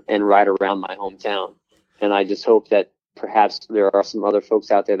and ride around my hometown. And I just hope that perhaps there are some other folks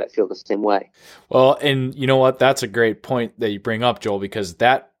out there that feel the same way. Well, and you know what? That's a great point that you bring up, Joel, because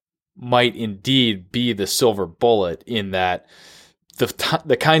that might indeed be the silver bullet in that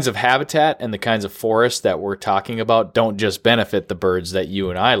the kinds of habitat and the kinds of forests that we're talking about don't just benefit the birds that you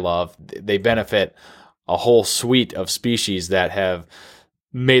and I love. They benefit a whole suite of species that have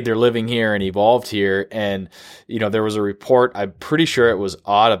made their living here and evolved here. And, there was a report, I'm pretty sure it was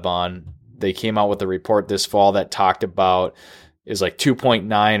Audubon. They came out with a report this fall that talked about is like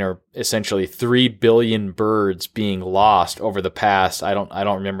 2.9 or essentially 3 billion birds being lost over the past. I don't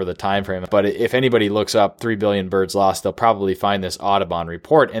remember the time frame, but if anybody looks up 3 billion birds lost, they'll probably find this Audubon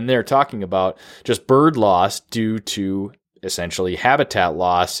report. And they're talking about just bird loss due to essentially habitat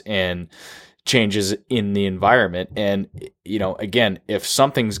loss and changes in the environment. And, again, if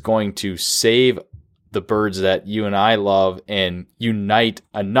something's going to save the birds that you and I love and unite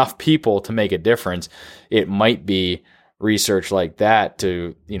enough people to make a difference, it might be research like that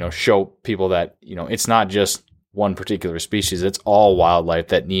to, show people that, it's not just one particular species. It's all wildlife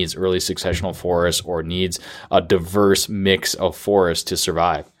that needs early successional forests or needs a diverse mix of forests to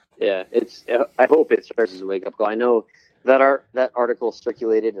survive. Yeah, I hope it serves as a wake-up call. I know that article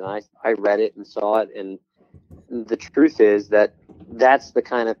circulated, and I read it and saw it, and the truth is that that's the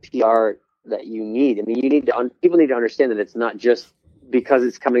kind of PR that you need. I mean, people need to understand that it's not just because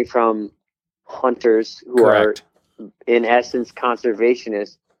it's coming from hunters who Correct. are, in essence,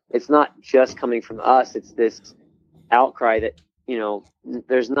 conservationists. It's not just coming from us. It's this outcry that,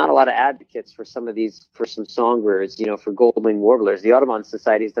 there's not a lot of advocates for some of these, for some songbirds, for gold-winged warblers. The Audubon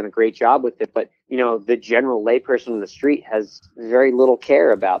Society has done a great job with it, but, the general layperson on the street has very little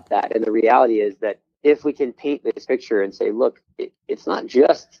care about that. And the reality is that if we can paint this picture and say, look, it's not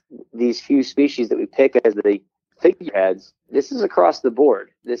just these few species that we pick as the figureheads. This is across the board.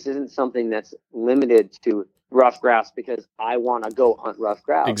 This isn't something that's limited to rough grouse because I want to go hunt rough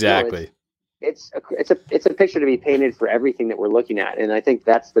grouse. Exactly. No, it's a picture to be painted for everything that we're looking at. And I think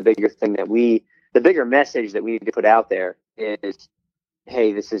that's the bigger thing the bigger message that we need to put out there is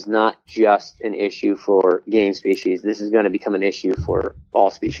hey, this is not just an issue for game species. This is going to become an issue for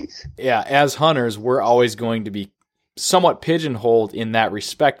all species. Yeah, as hunters, we're always going to be somewhat pigeonholed in that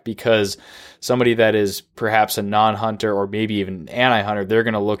respect, because somebody that is perhaps a non-hunter or maybe even an anti-hunter, they're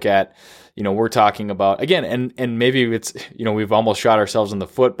going to look at, we're talking about, again, and maybe it's, we've almost shot ourselves in the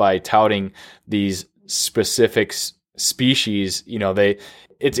foot by touting these specific species.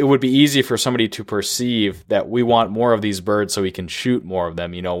 It would be easy for somebody to perceive that we want more of these birds so we can shoot more of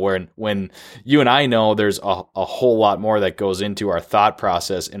them, when you and I know there's a whole lot more that goes into our thought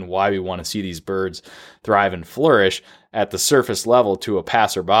process and why we want to see these birds thrive and flourish. At the surface level, to a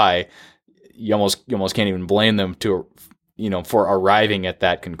passerby, you almost can't even blame them for arriving at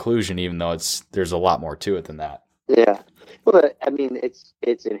that conclusion, even though there's a lot more to it than that. Yeah. Well, I mean,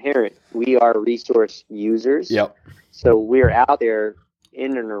 it's inherent. We are resource users. Yep. So we're out there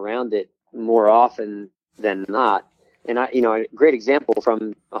in and around it more often than not. And a great example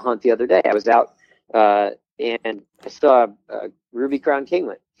from a hunt the other day, I was out and I saw a ruby crowned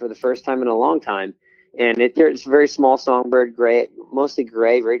kinglet for the first time in a long time. And it's a very small songbird, gray, mostly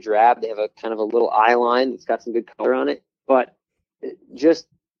gray, very drab. They have a kind of a little eye line that's got some good color on it. But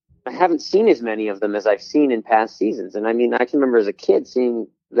I haven't seen as many of them as I've seen in past seasons. And I mean, I can remember as a kid seeing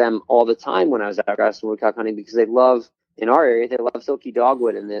them all the time when I was out grouse and woodcock hunting, because in our area, they love silky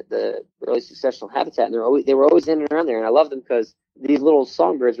dogwood and the early successional habitat. And they were always in and around there. And I loved them because these little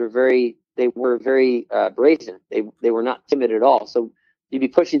songbirds were very brazen. They were not timid at all. So you'd be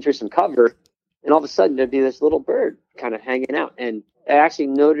pushing through some cover, and all of a sudden there'd be this little bird kind of hanging out. And I actually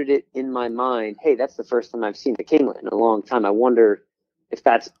noted it in my mind. Hey, that's the first time I've seen a kinglet in a long time. I wonder if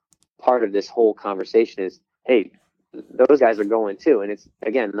that's part of this whole conversation is, hey, those guys are going too. And it's,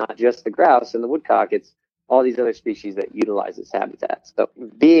 again, not just the grouse and the woodcock. It's all these other species that utilize its habitat. So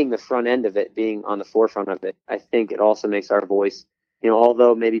being the front end of it, being on the forefront of it, I think it also makes our voice,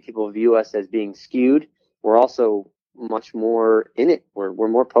 although maybe people view us as being skewed, we're also much more in it. We're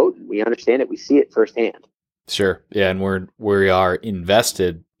more potent. We understand it. We see it firsthand. Sure. Yeah. And we are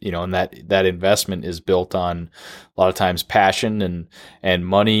invested, and that investment is built on a lot of times passion and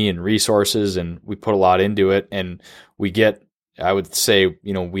money and resources. And we put a lot into it, and we get, I would say,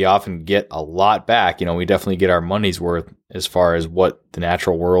 we often get a lot back. We definitely get our money's worth as far as what the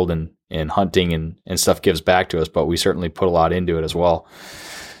natural world and hunting and stuff gives back to us, but we certainly put a lot into it as well.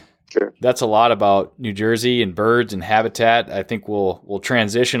 Sure. That's a lot about New Jersey and birds and habitat. I think we'll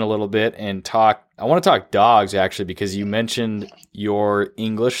transition a little bit and talk. I want to talk dogs, actually, because you mentioned your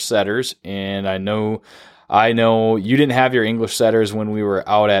English setters, and I know you didn't have your English setters when we were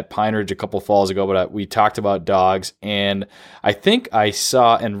out at Pine Ridge a couple falls ago, but we talked about dogs, and I think I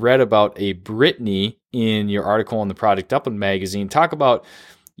saw and read about a Brittany in your article in the Project Upland magazine. Talk about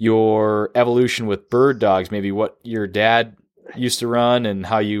your evolution with bird dogs, maybe what your dad used to run and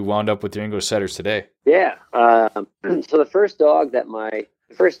how you wound up with your English setters today. Yeah. So the first dog that my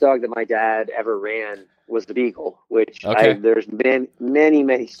dad ever ran was the Beagle, which there's been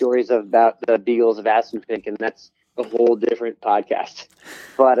many stories about the Beagles of Assunpink, and that's a whole different podcast.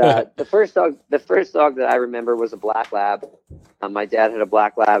 But the first dog that I remember was a black lab. My dad had a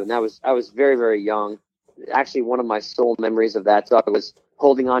black lab, and I was very, very young. Actually, one of my sole memories of that dog was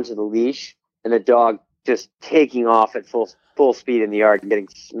holding onto the leash and the dog just taking off at full speed in the yard and getting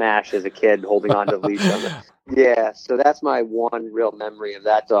smashed as a kid holding onto the leash on the. Yeah, so that's my one real memory of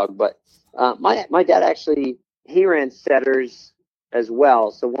that dog. But my dad actually, he ran setters as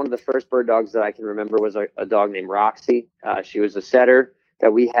well. So one of the first bird dogs that I can remember was a dog named Roxy. She was a setter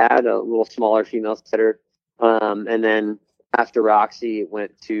that we had, a little smaller female setter. And then after Roxy, it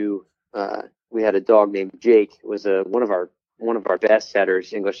went to we had a dog named Jake. It was one of our best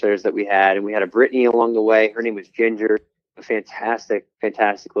setters, English setters that we had, and we had a Brittany along the way. Her name was Ginger. A fantastic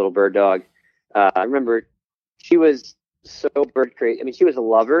little bird dog. I remember she was so bird crazy. I mean, she was a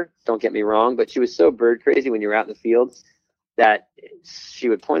lover, don't get me wrong, but she was so bird crazy when you were out in the fields that she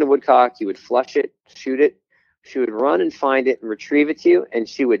would point a woodcock, you would flush it, shoot it, she would run and find it and retrieve it to you, and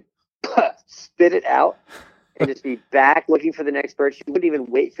she would spit it out and just be back looking for the next bird. She wouldn't even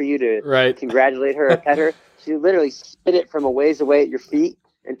wait for you to congratulate her or pet her. She would literally spit it from a ways away at your feet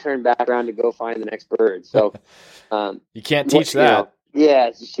and turn back around to go find the next bird. So you can't teach that. Yeah,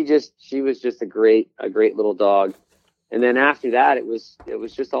 she was just a great little dog. And then after that, it was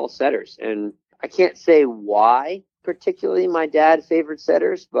just all setters. And I can't say why particularly my dad favored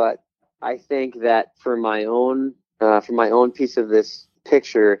setters, but I think that for my own piece of this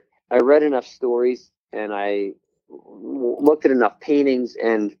picture, I read enough stories and I looked at enough paintings,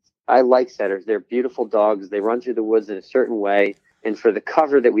 and I like setters. They're beautiful dogs. They run through the woods in a certain way. And for the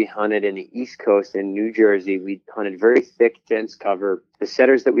cover that we hunted in the East Coast in New Jersey, we hunted very thick, dense cover. The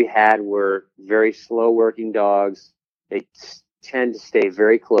setters that we had were very slow working dogs. They tend to stay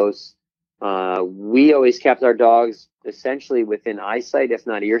very close. We always kept our dogs essentially within eyesight, if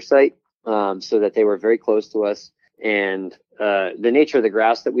not ear sight, so that they were very close to us. And the nature of the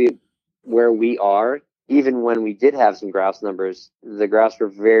grouse where we are, even when we did have some grouse numbers, the grouse were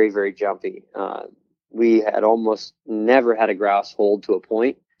very, very jumpy. We had almost never had a grouse hold to a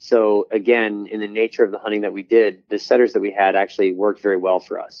point. So again, in the nature of the hunting that we did, the setters that we had actually worked very well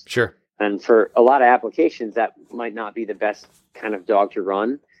for us. Sure. And for a lot of applications, that might not be the best kind of dog to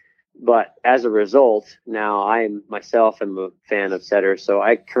run. But as a result, now I myself am a fan of setters. So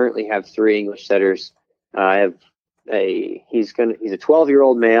I currently have 3 English setters. I have he's a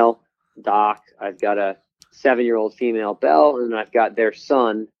 12-year-old male, Doc. I've got a 7-year-old female, Belle, and I've got their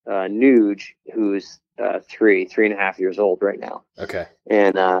son, Nuge, who's 3.5 years old right now. Okay.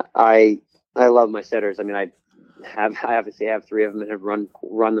 And I love my setters. I mean, I obviously have 3 of them and have run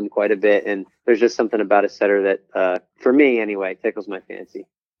them quite a bit. And there's just something about a setter that, for me anyway, tickles my fancy.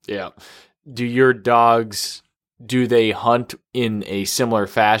 Yeah. Do your dogs, do they hunt in a similar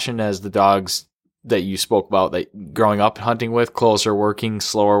fashion as the dogs that you spoke about that growing up hunting with, closer working,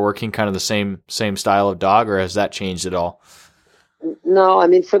 slower working, kind of the same style of dog, or has that changed at all? No, I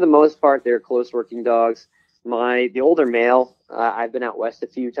mean, for the most part, they're close working dogs. The older male, I've been out west a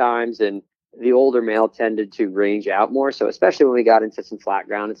few times, and the older male tended to range out more. So especially when we got into some flat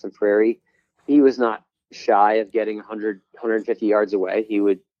ground and some prairie, he was not shy of getting 100, 150 yards away. He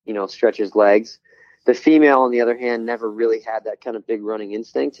would, stretch his legs. The female, on the other hand, never really had that kind of big running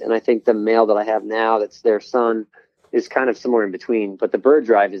instinct. And I think the male that I have now, that's their son, is kind of somewhere in between. But the bird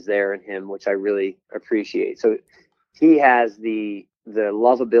drive is there in him, which I really appreciate. So he has the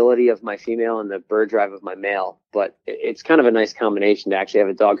lovability of my female and the bird drive of my male. But it's kind of a nice combination to actually have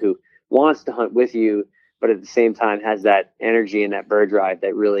a dog who wants to hunt with you, but at the same time has that energy and that bird drive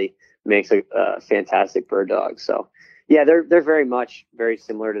that really makes a fantastic bird dog. So yeah, they're very much very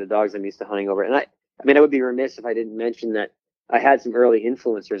similar to the dogs I'm used to hunting over. And I mean, I would be remiss if I didn't mention that I had some early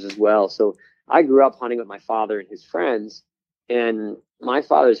influencers as well. So I grew up hunting with my father and his friends, and my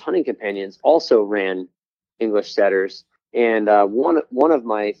father's hunting companions also ran English setters. And one of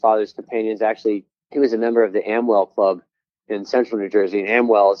my father's companions, actually, he was a member of the Amwell Club in central New Jersey. And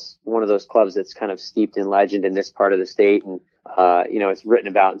Amwell is one of those clubs that's kind of steeped in legend in this part of the state. And, it's written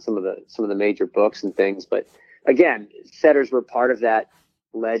about in some of the major books and things. But again, setters were part of that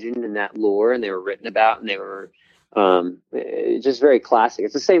legend and that lore, and they were written about, and they were just very classic.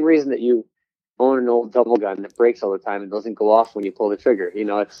 It's the same reason that you own an old double gun that breaks all the time and doesn't go off when you pull the trigger.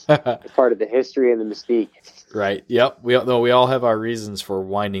 It's part of the history and the mystique. Right. Yep. We all have our reasons for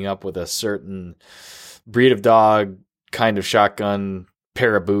winding up with a certain breed of dog, kind of shotgun,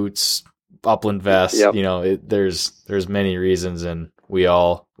 pair of boots, upland vest. Yep. There's many reasons, and we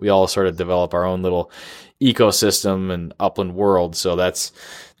all sort of develop our own little ecosystem and upland world. So that's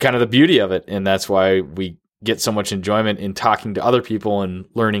kind of the beauty of it. And that's why we get so much enjoyment in talking to other people and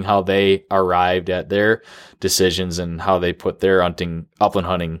learning how they arrived at their decisions and how they put their upland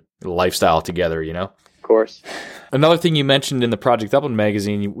hunting lifestyle together, Of course. Another thing you mentioned in the Project Upland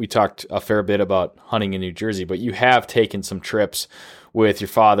magazine, we talked a fair bit about hunting in New Jersey, but you have taken some trips with your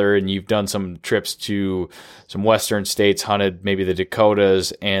father, and you've done some trips to some western states, hunted maybe the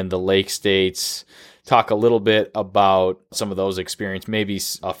Dakotas and the Lake states. Talk a little bit about some of those experiences, maybe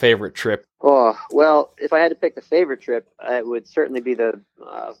a favorite trip. Oh, well, if I had to pick the favorite trip, it would certainly be the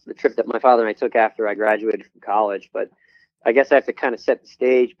trip that my father and I took after I graduated from college. But I guess I have to kind of set the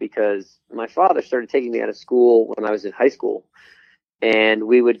stage because my father started taking me out of school when I was in high school, and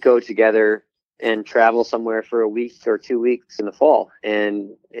we would go together and travel somewhere for a week or 2 weeks in the fall.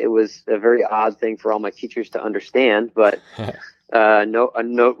 And it was a very odd thing for all my teachers to understand, but a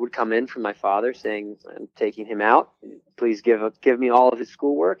note would come in from my father saying, "I'm taking him out. Please give me all of his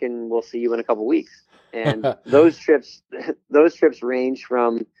schoolwork, and we'll see you in a couple weeks." And those trips range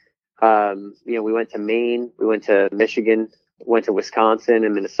from, we went to Maine, we went to Michigan, went to Wisconsin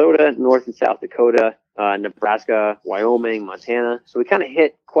and Minnesota, North and South Dakota, Nebraska, Wyoming, Montana. So we kind of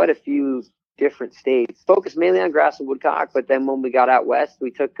hit quite a few different states, focused mainly on grouse and woodcock. But then when we got out west, we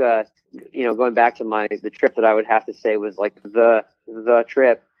took, going back to the trip that I would have to say was like the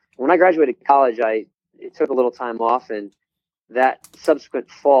trip. When I graduated college, it took a little time off, and that subsequent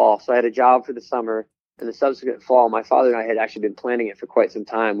fall, so I had a job for the summer, and the subsequent fall, my father and I had actually been planning it for quite some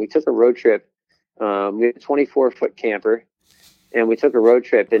time. We took a road trip. We had a 24-foot camper, and we took a road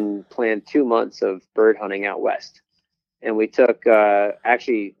trip and planned 2 months of bird hunting out west. And we took,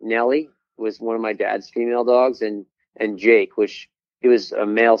 actually, Nellie was one of my dad's female dogs, and and Jake, which he was a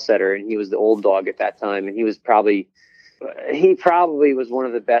male setter and he was the old dog at that time. And he probably was one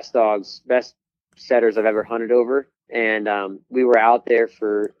of the best setters I've ever hunted over. And we were out there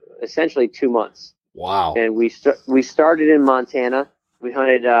for essentially 2 months. Wow. And we started in Montana. We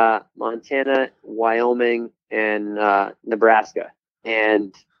hunted Montana, Wyoming, and Nebraska,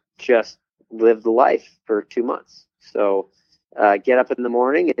 and just lived the life for 2 months. So get up in the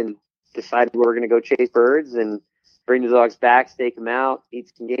morning and decide we're going to go chase birds and bring the dogs back, stake them out,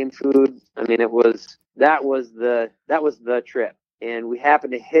 eat some game food. I mean, that was the trip. And we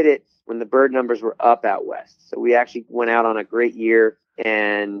happened to hit it when the bird numbers were up out west. So we actually went out on a great year,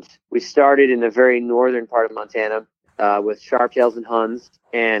 and we started in the very northern part of Montana with sharptails and huns,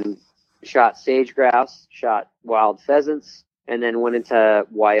 and shot sage grouse, shot wild pheasants, and then went into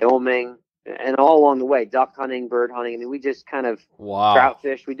Wyoming, and all along the way, duck hunting, bird hunting. I mean, we just kind of trout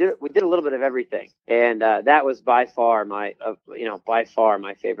fished. We did a little bit of everything, and that was by far my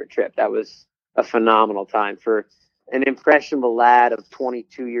favorite trip. That was a phenomenal time for an impressionable lad of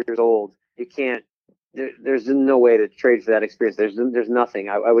 22 years old. You can't. There's no way to trade for that experience. There's nothing.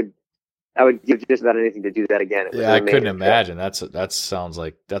 I would give just about anything to do that again. Yeah, I couldn't imagine. That sounds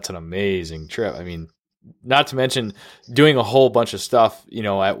like that's an amazing trip. I mean, not to mention doing a whole bunch of stuff,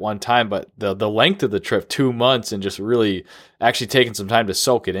 at one time, but the length of the trip, 2 months, and just really actually taking some time to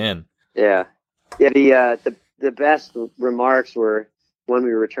soak it in. Yeah. The best remarks were when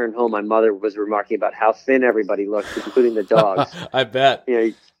we returned home. My mother was remarking about how thin everybody looked, including the dogs. I bet.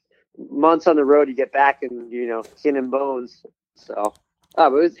 Months on the road, you get back and skin and bones. So.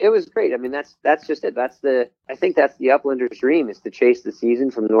 But it was great. I mean, that's just it. I think that's the uplander's dream, is to chase the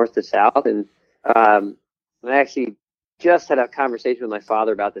season from north to south. And I actually just had a conversation with my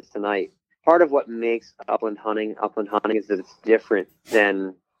father about this tonight. Part of what makes upland hunting is that it's different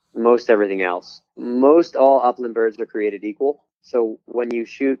than most everything else. Most all upland birds are created equal. So when you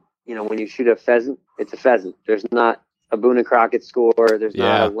shoot a pheasant, it's a pheasant. There's not a Boone and Crockett score. There's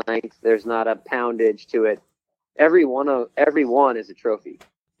not a length. There's not a poundage to it. Every one is a trophy,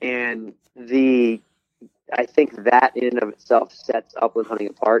 and I think that in and of itself sets upland hunting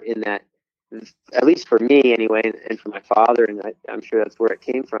apart. In that, at least for me anyway, and for my father, and I'm sure that's where it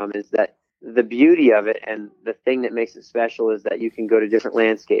came from, is that the beauty of it and the thing that makes it special is that you can go to different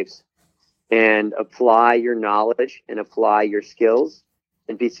landscapes and apply your knowledge and apply your skills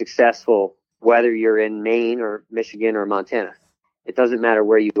and be successful, whether you're in Maine or Michigan or Montana. It doesn't matter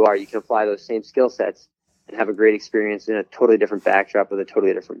where you are. You can apply those same skill sets and have a great experience in a totally different backdrop with a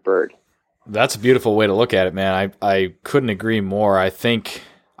totally different bird. That's a beautiful way to look at it, man. I couldn't agree more. I think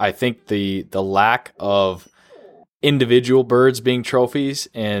the lack of individual birds being trophies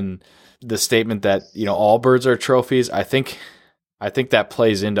and the statement that, all birds are trophies, I think that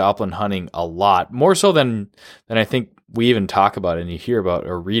plays into upland hunting a lot, more so than I think we even talk about it and you hear about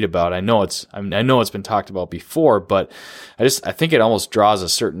or read about. I know it's been talked about before, but I think it almost draws a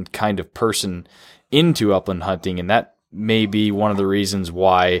certain kind of person into upland hunting, and that may be one of the reasons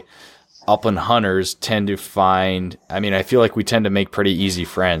why upland hunters tend to find, I feel like we tend to make pretty easy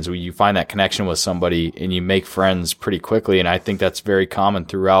friends. You find that connection with somebody and you make friends pretty quickly, and I think that's very common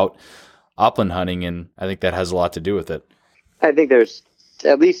throughout upland hunting, and I think that has a lot to do with it. I think there's,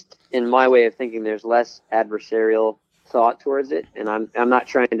 at least in my way of thinking, there's less adversarial thought towards it, and I'm not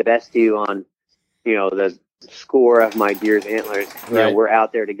trying to best you on, the score of my deer's antlers. Right. We're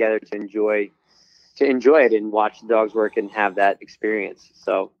out there together to enjoy it and watch the dogs work and have that experience.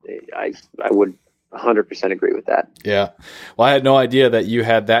 So I would 100% agree with that. Yeah. Well, I had no idea that you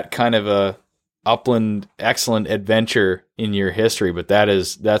had that kind of a upland excellent adventure in your history, but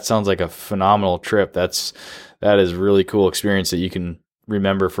that sounds like a phenomenal trip. That is really cool experience that you can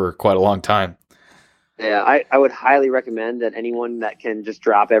remember for quite a long time. Yeah, I would highly recommend that anyone that can just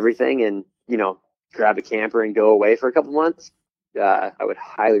drop everything and, grab a camper and go away for a couple months, I would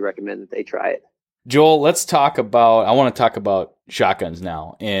highly recommend that they try it. Joel, I want to talk about shotguns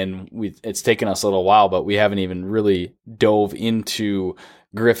now, and it's taken us a little while, but we haven't even really dove into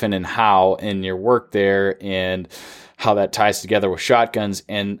Griffin and Howe and your work there and how that ties together with shotguns.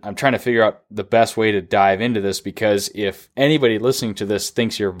 And I'm trying to figure out the best way to dive into this, because if anybody listening to this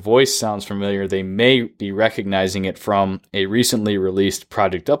thinks your voice sounds familiar, they may be recognizing it from a recently released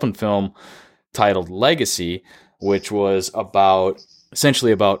Project Upland film titled Legacy, which was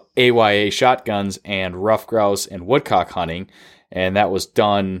essentially about AYA shotguns and rough grouse and woodcock hunting. And that was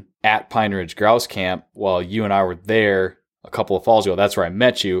done at Pine Ridge Grouse Camp while you and I were there a couple of falls ago. That's where I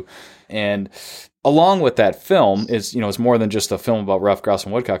met you. And along with that film is, it's more than just a film about rough grouse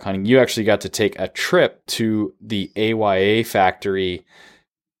and woodcock hunting. You actually got to take a trip to the AYA factory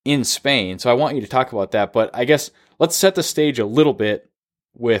in Spain. So I want you to talk about that. But I guess let's set the stage a little bit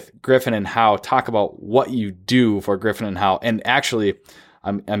with Griffin and Howe. Talk about what you do for Griffin and Howe. And actually,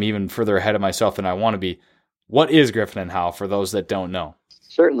 I'm even further ahead of myself than I want to be. What is Griffin and Howe for those that don't know?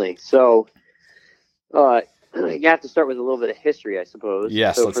 Certainly. So you have to start with a little bit of history, I suppose.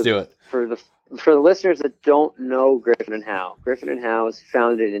 Yes, so let's do it. For the listeners that don't know Griffin and Howe was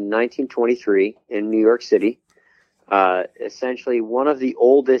founded in 1923 in New York City. Essentially one of the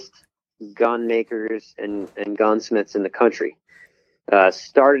oldest gun makers and gunsmiths in the country.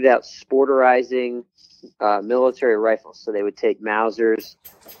 Started out sporterizing military rifles. So they would take Mausers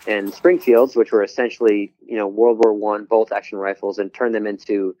and Springfields, which were essentially, World War I bolt action rifles, and turn them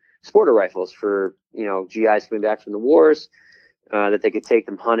into sporter rifles for, GIs coming back from the wars, that they could take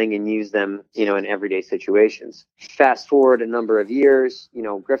them hunting and use them, in everyday situations. Fast forward a number of years,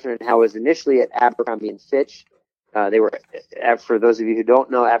 Griffin and Howe was initially at Abercrombie and Fitch. They were, for those of you who don't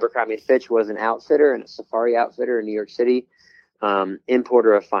know, Abercrombie and Fitch was an outfitter and a safari outfitter in New York City.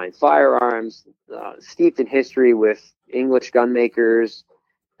 Importer of fine firearms, steeped in history with English gun makers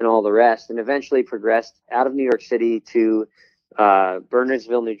and all the rest, and eventually progressed out of New York City to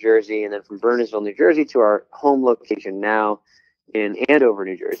Bernardsville, New Jersey, and then from Bernardsville, New Jersey to our home location now in Andover,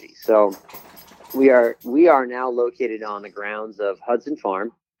 New Jersey. So we are now located on the grounds of Hudson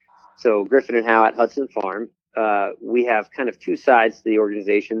Farm. So Griffin and Howe at Hudson Farm. We have kind of two sides to the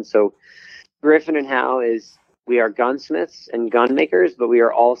organization. So Griffin and Howe we are gunsmiths and gun makers, but we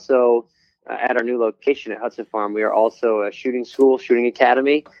are also at our new location at Hudson Farm. We are also a shooting school, shooting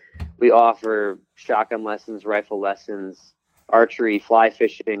academy. We offer shotgun lessons, rifle lessons, archery, fly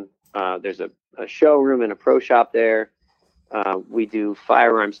fishing. There's a showroom and a pro shop there. We do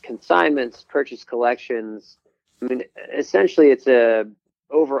firearms consignments, purchase collections. I mean, essentially, it's a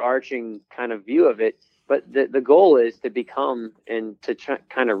overarching kind of view of it. But the goal is to become and to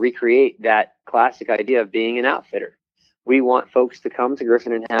kind of recreate that classic idea of being an outfitter. We want folks to come to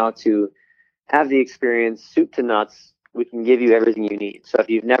Griffin and Howe to have the experience, soup to nuts. We can give you everything you need. So if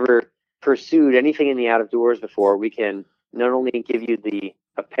you've never pursued anything in the out of doors before, we can not only give you the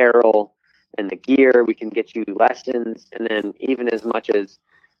apparel and the gear, we can get you lessons, and then even as much as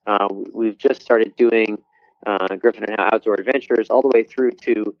we've just started doing Griffin and Howe Outdoor Adventures, all the way through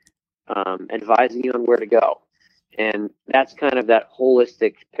to advising you on where to go. And that's kind of that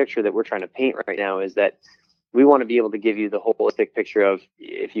holistic picture that we're trying to paint right now, is that we want to be able to give you the holistic picture of,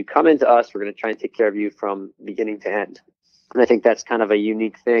 if you come into us, we're going to try and take care of you from beginning to end. And I think that's kind of a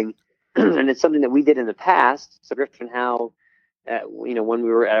unique thing. And it's something that we did in the past. So Griffin and Howe, when we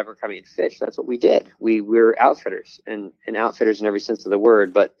were at Abercrombie and Fitch, that's what we did. We were outfitters and outfitters in every sense of the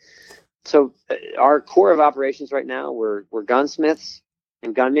word. But so our core of operations right now, we're gunsmiths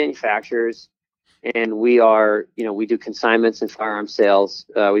and gun manufacturers, and we do consignments and firearm sales.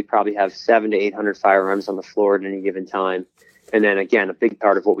 We probably have 700 to 800 firearms on the floor at any given time. And then again, a big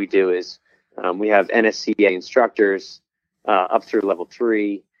part of what we do is we have NSCA instructors up through level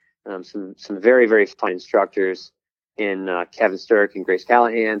 3, some very, very fine instructors in Kevin Sturck and Grace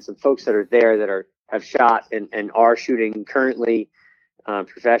Callahan, some folks that are there that have shot and are shooting currently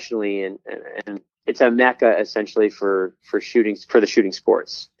professionally, and it's a mecca essentially for shooting, for the shooting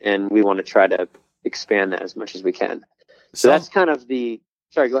sports, and we want to try to expand that as much as we can. So that's kind of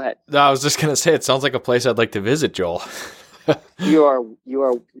sorry, go ahead. No, I was just going to say, it sounds like a place I'd like to visit, Joel. You are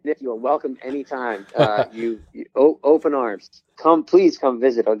welcome anytime. You open arms. Please come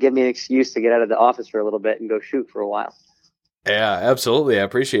visit. It'll give me an excuse to get out of the office for a little bit and go shoot for a while. Yeah, absolutely. I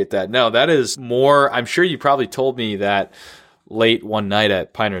appreciate that. No, that is more, I'm sure you probably told me that late one night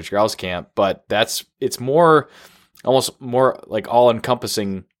at Pine Ridge Grouse Camp, but it's almost more like all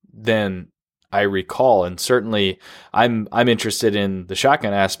encompassing than I recall. And certainly I'm interested in the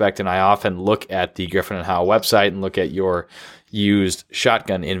shotgun aspect, and I often look at the Griffin and Howe website and look at your used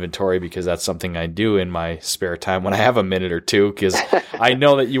shotgun inventory, because that's something I do in my spare time when I have a minute or two, because I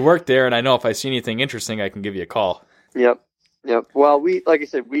know that you work there, and I know if I see anything interesting, I can give you a call. Yep. Well, like I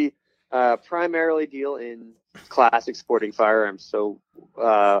said, we primarily deal in classic sporting firearms. So,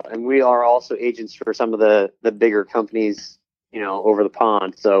 and we are also agents for some of the bigger companies, over the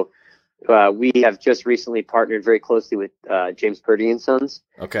pond. So, we have just recently partnered very closely with James Purdy and Sons.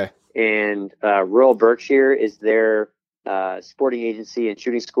 Okay. And Royal Berkshire is their sporting agency and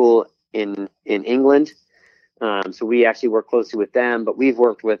shooting school in England. So we actually work closely with them, but we've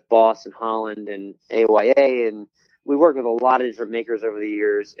worked with Boss and Holland and AYA, and we work with a lot of different makers over the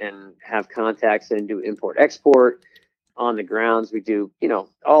years and have contacts and do import-export on the grounds. We do,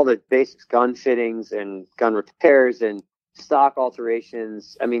 all the basics, gun fittings and gun repairs and stock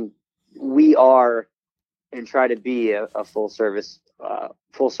alterations. I mean, we are and try to be a full-service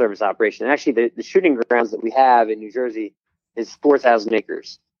full service operation. And actually, the shooting grounds that we have in New Jersey is 4,000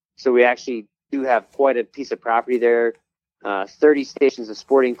 acres. So we actually do have quite a piece of property there. 30 stations of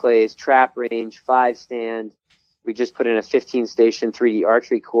sporting clays, trap range, 5 stand. We just put in a 15 station 3D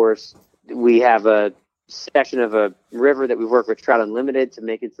archery course. We have a section of a river that we work with Trout Unlimited to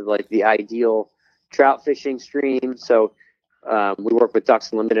make it to like the ideal trout fishing stream. So we work with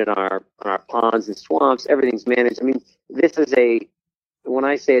Ducks Unlimited on our ponds and swamps. Everything's managed. I mean, this is when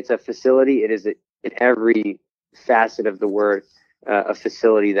I say it's a facility, it is in every facet of the word, a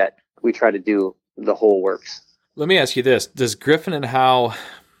facility that we try to do the whole works. Let me ask you this. Does Griffin and Howe,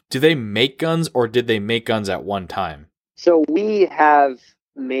 do they make guns, or did they make guns at one time? So we have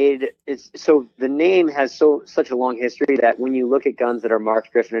so the name has such a long history that when you look at guns that are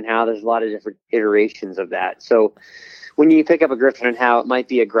marked Griffin and Howe, there's a lot of different iterations of that. So when you pick up a Griffin and Howe, it might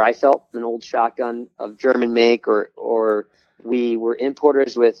be a Greifeld, an old shotgun of German make, or we were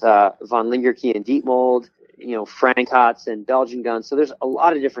importers with von Lingerke and Dietmold, Frankhots and Belgian guns. So there's a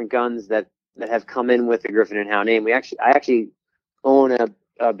lot of different guns that have come in with the Griffin and Howe name. I actually own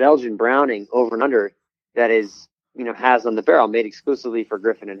a Belgian Browning over and under that is, has on the barrel made exclusively for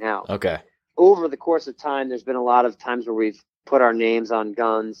Griffin and Howe. Okay. Over the course of time, there's been a lot of times where we've put our names on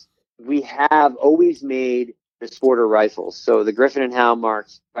guns. We have always made the sporter rifles. So the Griffin and Howe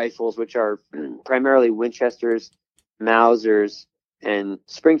marked rifles, which are primarily Winchesters, Mausers, and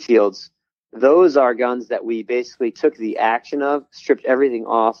Springfields. Those are guns that we basically took the action of, stripped everything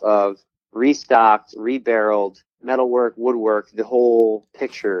off of, restocked, rebarreled, metalwork, woodwork, the whole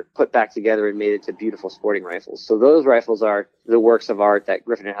picture put back together and made it to beautiful sporting rifles. So those rifles are the works of art that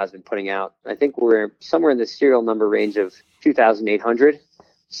Griffin has been putting out. I think we're somewhere in the serial number range of 2,800.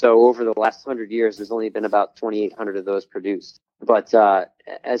 So over the last 100 years, there's only been about 2,800 of those produced. But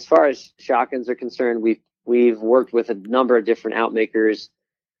as far as shotguns are concerned, we've worked with a number of different outmakers,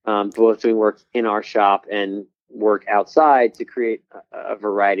 both doing work in our shop and work outside to create a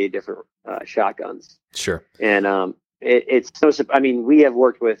variety of different shotguns. Sure. And it's so, I mean, we have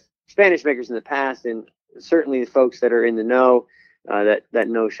worked with Spanish makers in the past, and certainly the folks that are in the know that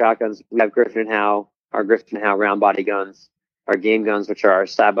know shotguns. We have Griffin and Howe, our Griffin and Howe round body guns, our game guns, which are our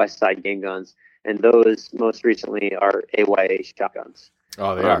side-by-side game guns, and those most recently are AYA shotguns.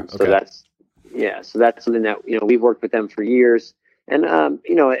 Oh, they are. Okay. So that's something that we've worked with them for years. And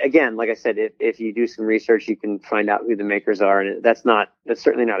again, like I said, if you do some research, you can find out who the makers are, and that's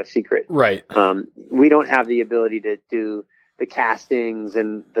certainly not a secret. Right. We don't have the ability to do the castings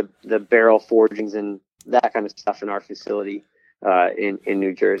and the barrel forgings and that kind of stuff in our facility in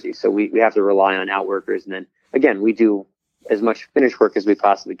New Jersey. So we have to rely on outworkers, and then again, we do as much finish work as we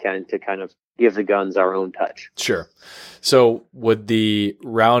possibly can to kind of give the guns our own touch. Sure. So would the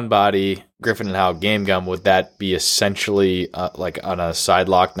round body Griffin and Howe game gun, would that be essentially like on a side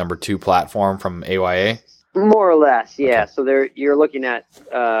lock number 2 platform from AYA? More or less, yeah. Okay. So you're looking at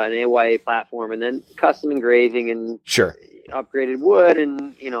an AYA platform and then custom engraving and sure, upgraded wood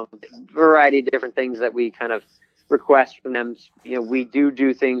and, variety of different things that we kind of request from them. We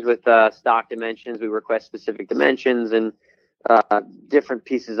do things with stock dimensions. We request specific dimensions and different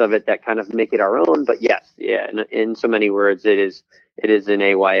pieces of it that kind of make it our own. But yes, yeah, in so many words, it is an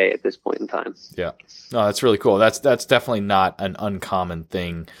AYA at this point in time. Yeah, no, that's really cool. That's definitely not an uncommon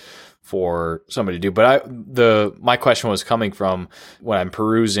thing for somebody to do. But my question was coming from when I'm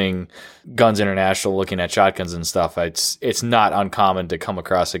perusing Guns International, looking at shotguns and stuff. It's not uncommon to come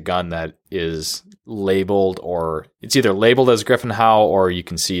across a gun that is labeled, or it's either labeled as Griffin Howe, or you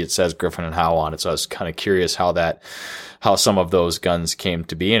can see it says Griffin and Howe on it. So I was kind of curious how some of those guns came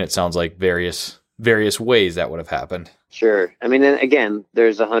to be, and it sounds like various ways that would have happened. Sure. I mean, then again,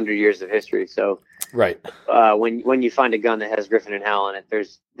 there's 100 years of history, so right. When you find a gun that has Griffin and Howe on it,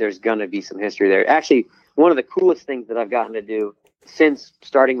 there's gonna be some history there. Actually, one of the coolest things that I've gotten to do since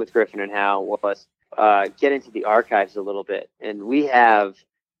starting with Griffin and Howe was get into the archives a little bit, and we have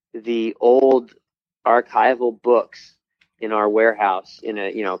the old archival books in our warehouse in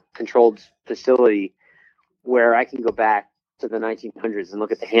a controlled facility where I can go back to the 1900s and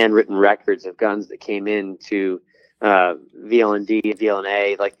look at the handwritten records of guns that came into VL&D,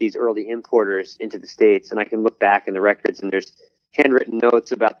 VL&A, like these early importers into the States. And I can look back in the records and there's handwritten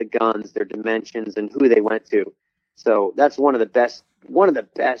notes about the guns, their dimensions, and who they went to. So that's one of the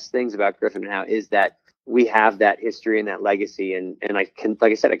best things about Griffin and Howe is that we have that history and that legacy. And I can,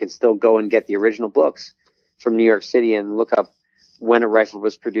 like I said, I can still go and get the original books from New York City and look up when a rifle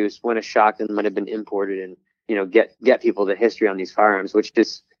was produced, when a shotgun might have been imported, and get people the history on these firearms, which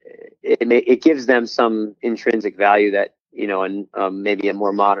just it gives them some intrinsic value that and maybe a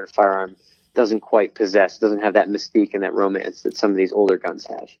more modern firearm doesn't quite possess, doesn't have that mystique and that romance that some of these older guns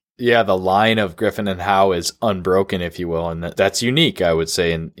have. Yeah, the line of Griffin and Howe is unbroken, if you will, and that's unique, I would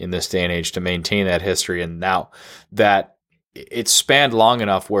say, in this day and age to maintain that history. And now that it's spanned long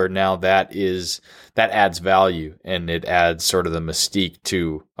enough where now that adds value, and it adds sort of the mystique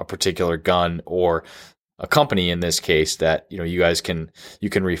to a particular gun or a company in this case, that, you know, you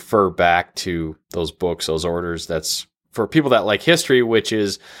can refer back to those books, those orders. That's for people that like history, which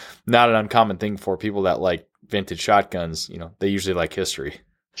is not an uncommon thing for people that like vintage shotguns. You know, they usually like history.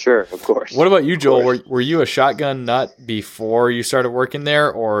 Sure, of course. What about you, Joel? Were you a shotgun nut before you started working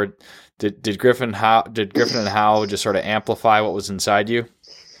there, or did Griffin and Howe just sort of amplify what was inside you?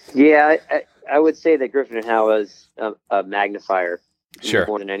 Yeah, I would say that Griffin and Howe was a magnifier, sure,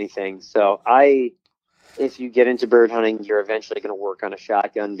 more than anything. So if you get into bird hunting, you're eventually going to work on a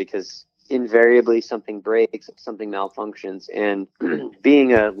shotgun, because invariably something breaks, something malfunctions. And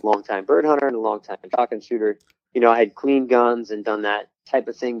being a longtime bird hunter and a longtime shotgun shooter, you know, I had cleaned guns and done that type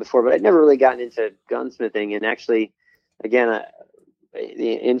of thing before, but I'd never really gotten into gunsmithing. And actually, again,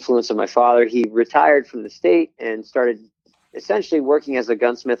 the influence of my father, he retired from the state and started essentially working as a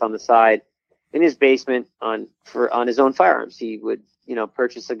gunsmith on the side in his basement on his own firearms. He would, you know,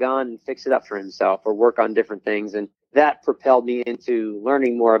 purchase a gun and fix it up for himself or work on different things. And that propelled me into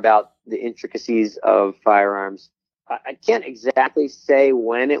learning more about the intricacies of firearms. I can't exactly say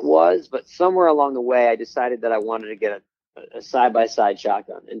when it was, but somewhere along the way, I decided that I wanted to get a side-by-side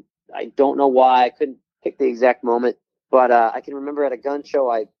shotgun. And I don't know why. I couldn't pick the exact moment, but I can remember at a gun show,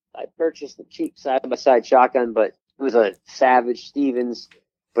 I purchased a cheap side-by-side shotgun, but it was a Savage Stevens,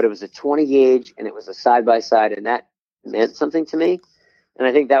 but it was a 20 gauge and it was a side-by-side, and that meant something to me. And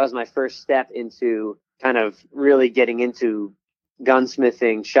I think that was my first step into kind of really getting into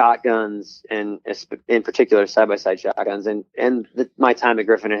gunsmithing, shotguns, and in particular side-by-side shotguns. And my time at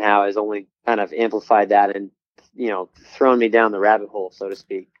Griffin and Howe has only kind of amplified that and, you know, thrown me down the rabbit hole, so to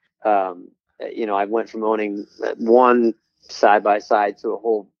speak. You know, I went from owning one side-by-side to a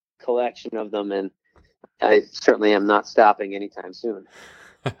whole collection of them, and I certainly am not stopping anytime soon.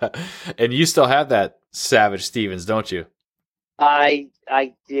 And you still have that Savage Stevens, don't you? I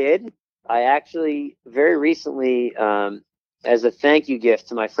did. I actually very recently, as a thank you gift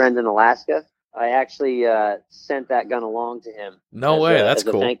to my friend in Alaska, I actually sent that gun along to him. No way, that's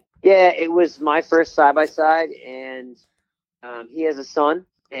cool. Yeah, it was my first side-by-side, and he has a son,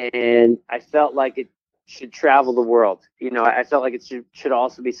 and I felt like it should travel the world. You know, I felt like it should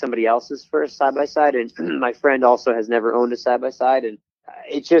also be somebody else's first side-by-side, and my friend also has never owned a side-by-side, and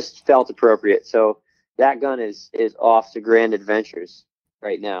it just felt appropriate. So that gun is off to grand adventures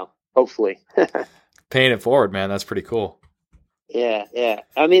right now, hopefully. Paying it forward, man. That's pretty cool. Yeah.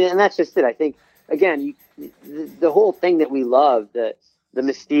 I mean, and that's just it. I think, again, the whole thing that we love, the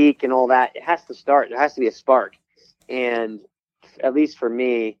mystique and all that, it has to start. There has to be a spark. And at least for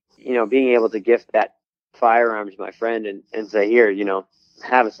me, you know, being able to gift that firearm to my friend and say, here, you know,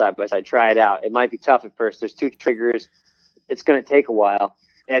 have a side-by-side, try it out. It might be tough at first. There's 2 triggers. It's going to take a while.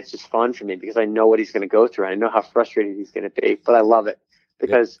 It's just fun for me because I know what he's going to go through. I know how frustrated he's going to be, but I love it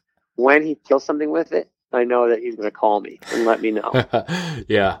because when he kills something with it, I know that he's going to call me and let me know.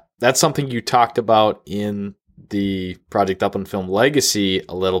 Yeah. That's something you talked about in the Project Upland film Legacy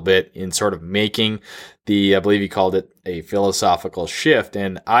a little bit, in sort of making I believe you called it a philosophical shift.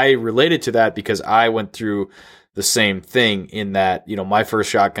 And I related to that because I went through the same thing in that, you know, my first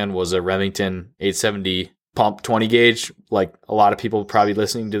shotgun was a Remington 870 pump 20 gauge. Like a lot of people probably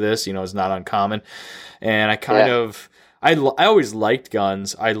listening to this, you know, is not uncommon. And I kind of, I always liked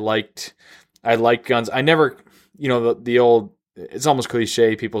guns. I liked guns. I never, you know, the old, it's almost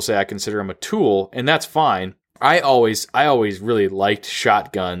cliche. People say I consider them a tool, and that's fine. I always really liked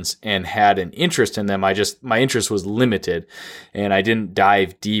shotguns and had an interest in them. My interest was limited, and I didn't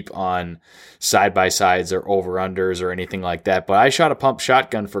dive deep on side-by-sides or over-unders or anything like that. But I shot a pump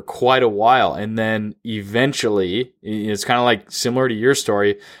shotgun for quite a while, and then eventually, it's kind of like similar to your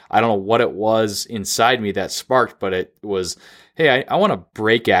story. I don't know what it was inside me that sparked, but it was, hey, I want a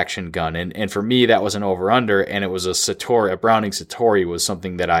break action gun. And for me, that was an over-under, and it was a Browning Satori was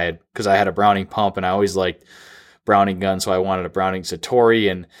something that I had, because I had a Browning pump, and I always liked Browning gun, so I wanted a Browning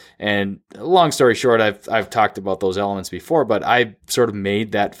Satori. And long story short, I've talked about those elements before, but I sort of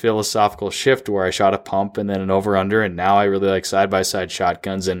made that philosophical shift where I shot a pump and then an over-under, and now I really like side-by-side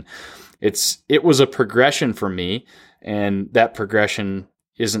shotguns. And it was a progression for me, and that progression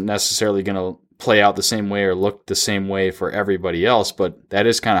isn't necessarily going to play out the same way or look the same way for everybody else, but that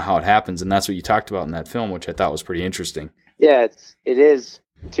is kind of how it happens, and that's what you talked about in that film, which I thought was pretty interesting. Yeah, it is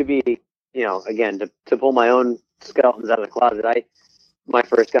to be, you know, again, to pull my own skeletons out of the closet. my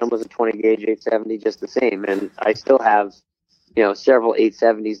first gun was a 20 gauge 870, just the same, and I still have, several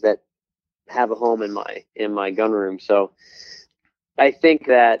 870s that have a home in my gun room. So I think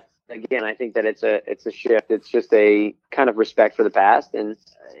that it's a shift. It's just a kind of respect for the past, and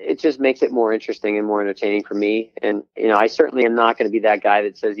it just makes it more interesting and more entertaining for me. And I certainly am not going to be that guy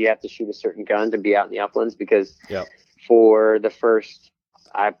that says you have to shoot a certain gun to be out in the uplands, because for the first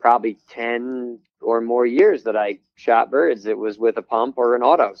probably 10 or more years that I shot birds, it was with a pump or an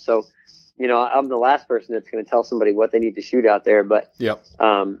auto. So I'm the last person that's going to tell somebody what they need to shoot out there. But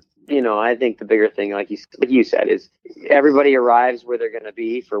I think the bigger thing, like you said, is everybody arrives where they're going to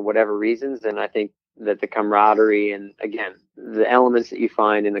be for whatever reasons. And I think that the camaraderie, and again, the elements that you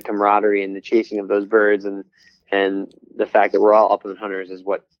find in the camaraderie and the chasing of those birds, and the fact that we're all upland hunters is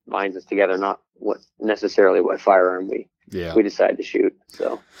what binds us together, not what firearm we decide to shoot.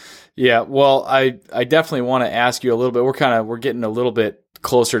 So. Yeah, well, I definitely want to ask you a little bit. We're getting a little bit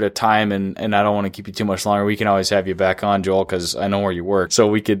closer to time, and I don't want to keep you too much longer. We can always have you back on, Joel, because I know where you work, so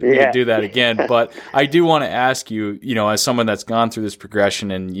we could do that again. But I do want to ask you, as someone that's gone through this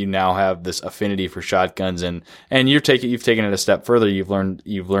progression, and you now have this affinity for shotguns, and you've taken it a step further. You've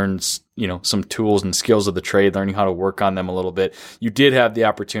learned some tools and skills of the trade, learning how to work on them a little bit. You did have the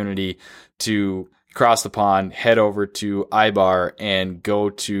opportunity to cross the pond, head over to IBAR, and go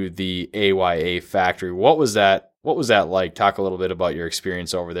to the AYA factory. What was that like? Talk a little bit about your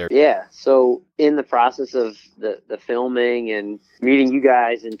experience over there. Yeah. So in the process of the filming and meeting you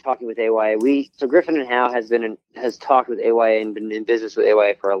guys and talking with AYA, Griffin and Howe has talked with AYA and been in business with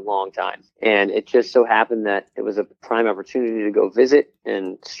AYA for a long time. And it just so happened that it was a prime opportunity to go visit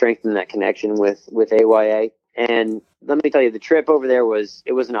and strengthen that connection with AYA. And let me tell you, the trip over there was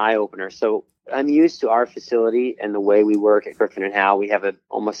an eye opener. So I'm used to our facility and the way we work at Griffin and Howe. We have an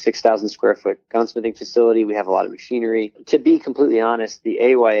almost 6,000 square foot gunsmithing facility. We have a lot of machinery. To be completely honest, the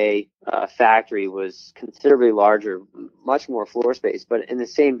AYA factory was considerably larger, much more floor space, but in the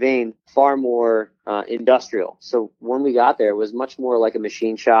same vein, far more industrial. So when we got there, it was much more like a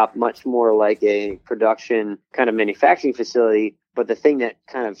machine shop, much more like a production kind of manufacturing facility. But the thing that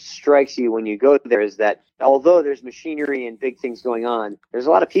kind of strikes you when you go there is that although there's machinery and big things going on, there's a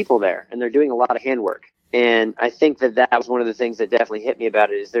lot of people there, and they're doing a lot of handwork. And I think that was one of the things that definitely hit me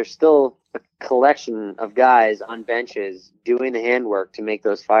about it, is there's still a collection of guys on benches doing the handwork to make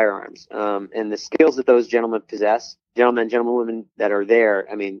those firearms. And the skills that those gentlemen possess, gentlemen that are there,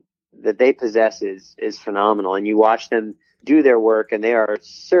 that they possess is phenomenal. And you watch them do their work, and they are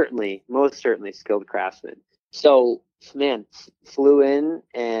most certainly skilled craftsmen. So, man, flew in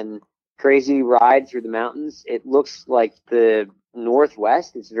and crazy ride through the mountains. It looks like the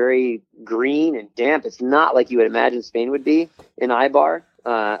Northwest. It's very green and damp. It's not like you would imagine Spain would be in IBAR.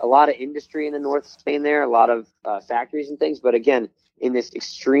 A lot of industry in the North Spain there, a lot of factories and things. But again, in this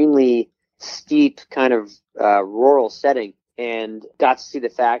extremely steep kind of rural setting, and got to see the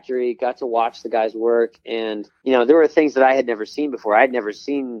factory, got to watch the guys work. And, there were things that I had never seen before. I had never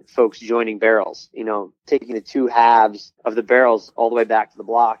seen folks joining barrels, taking the two halves of the barrels all the way back to the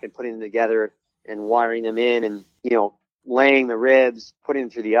block and putting them together and wiring them in, and, laying the ribs, putting them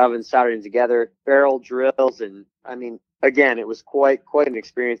through the oven, soldering them together, barrel drills. And again, it was quite an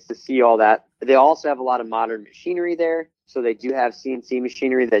experience to see all that. They also have a lot of modern machinery there. So they do have CNC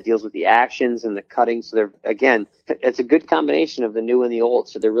machinery that deals with the actions and the cutting. So it's a good combination of the new and the old.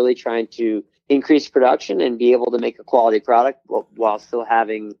 So they're really trying to increase production and be able to make a quality product while still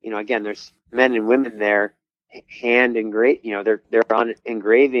having, again, there's men and women there hand engrave, they're on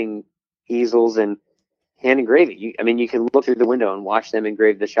engraving easels and hand engraving. You can look through the window and watch them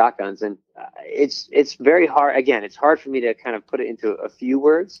engrave the shotguns. And it's very hard. Again, it's hard for me to kind of put it into a few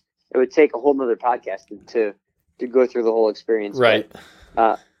words. It would take a whole nother podcast to go through the whole experience. Right.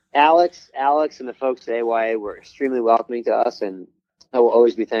 But, Alex and the folks at AYA were extremely welcoming to us, and I will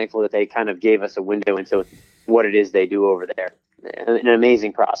always be thankful that they kind of gave us a window into what it is they do over there. An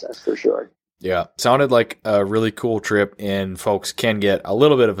amazing process for sure. Yeah, sounded like a really cool trip, and folks can get a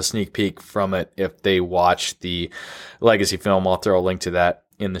little bit of a sneak peek from it if they watch the Legacy film. I'll throw a link to that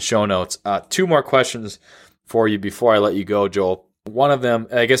in the show notes. Two more questions for you before I let you go, Joel. One of them,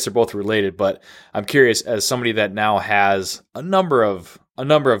 I guess they're both related, but I'm curious, as somebody that now has a number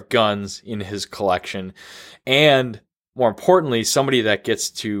of guns in his collection, and more importantly, somebody that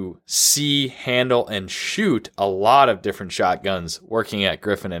gets to see, handle, and shoot a lot of different shotguns working at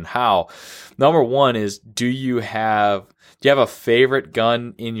Griffin and Howe. Number one is, do you have a favorite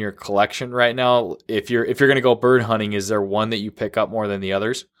gun in your collection right now? If you're going to go bird hunting, is there one that you pick up more than the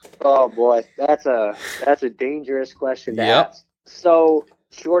others? Oh boy, that's a dangerous question to ask. So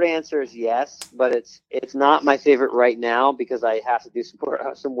Short answer is yes, but it's not my favorite right now because I have to do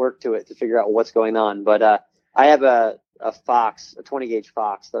some work to it to figure out what's going on. But I have a Fox, a 20 gauge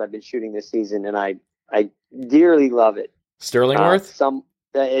Fox that I've been shooting this season, and I dearly love it. Sterlingworth?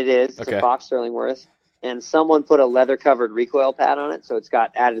 It is. It's a Fox Sterlingworth, and someone put a leather covered recoil pad on it, so it's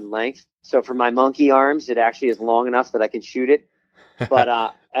got added length. So for my monkey arms, it actually is long enough that I can shoot it. But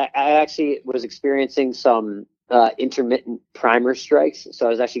I actually was experiencing some intermittent primer strikes. So I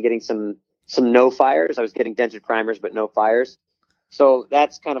was actually getting some no fires. I was getting dented primers, but no fires. So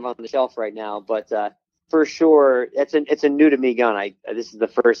that's kind of on the shelf right now. But for sure, it's a new to me gun. This is the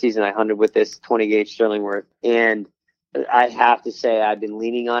first season I hunted with this 20 gauge Sterlingworth, and I have to say I've been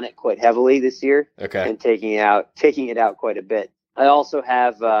leaning on it quite heavily this year. Okay. And taking it out quite a bit. I also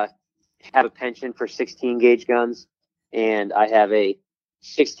have a penchant for 16 gauge guns, and I have a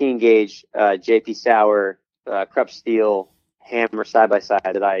 16 gauge JP Sauer Krupp Steel hammer side by side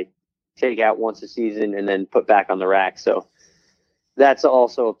that I take out once a season and then put back on the rack. So that's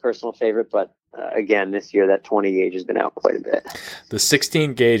also a personal favorite. But again, this year that 20 gauge has been out quite a bit. The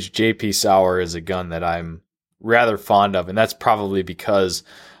 16 gauge JP Sauer is a gun that I'm rather fond of, and that's probably because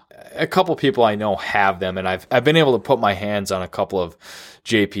a couple people I know have them, and I've been able to put my hands on a couple of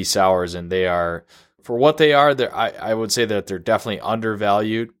JP Sauers, and they are, for what they are, I would say that they're definitely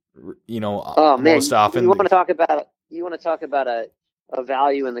undervalued. Most often you want to talk about a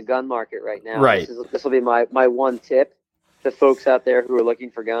value in the gun market right now. Right. This will be my one tip to folks out there who are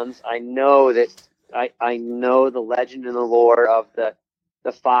looking for guns. I know that I know the legend and the lore of the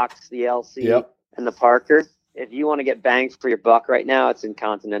Fox, the LC, yep, and the Parker. If you want to get bang for your buck right now, it's in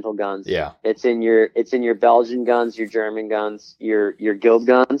Continental guns. Yeah. It's in your Belgian guns, your German guns, your Guild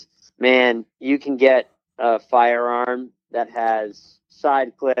guns. Man, you can get a firearm that has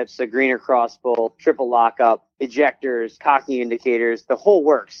side clips, a greener crossbow, triple lockup, ejectors, cocking indicators, the whole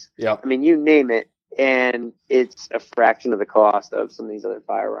works. Yeah. I mean, you name it, and it's a fraction of the cost of some of these other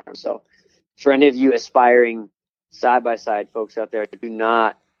firearms. So for any of you aspiring side-by-side folks out there, do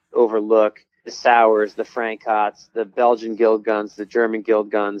not overlook the Sauers, the Frankotts, the Belgian Guild guns, the German Guild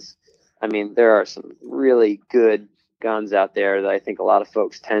guns. I mean, there are some really good guns out there that I think a lot of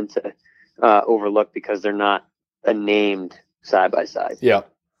folks tend to overlook because they're not a named side-by-side. Yeah.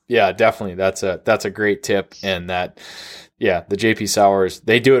 Yeah, definitely. That's a great tip. And the JP Sauers,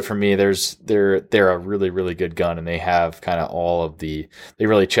 they do it for me. They're a really, really good gun, and they have kind of they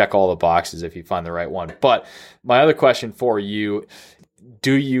really check all the boxes if you find the right one. But my other question for you,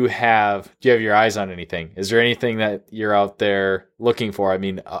 do you have your eyes on anything? Is there anything that you're out there looking for? I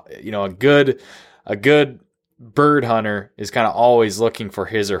mean, a good bird hunter is kind of always looking for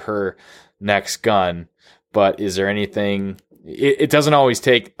his or her next gun, but is there anything? It doesn't always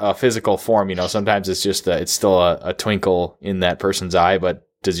take a physical form, sometimes it's just it's still a twinkle in that person's eye. But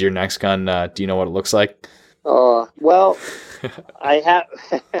does your next gun, do you know what it looks like? Well, I have.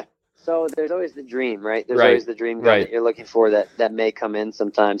 So there's always the dream, right? There's always the dream gun that you're looking for that may come in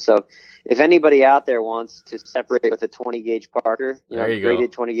sometimes. So if anybody out there wants to separate with a 20 gauge Parker,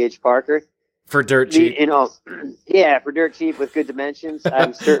 graded 20 gauage Parker for dirt cheap, for dirt cheap with good dimensions,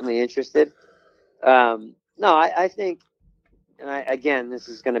 I'm certainly interested. I think, again, this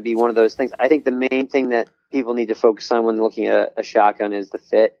is going to be one of those things. I think the main thing that people need to focus on when looking at a shotgun is the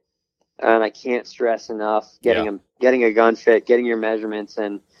fit. And I can't stress enough getting a gun fit, getting your measurements,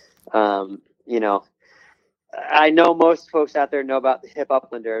 and I know most folks out there know about the hip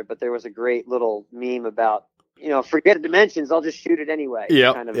uplander, but there was a great little meme about, forget the dimensions, I'll just shoot it anyway.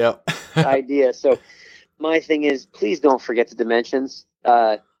 Kind of idea. So my thing is, please don't forget the dimensions.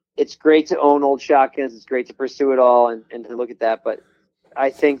 It's great to own old shotguns. It's great to pursue it all and to look at that. But I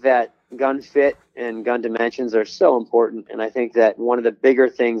think that gun fit and gun dimensions are so important. And I think that one of the bigger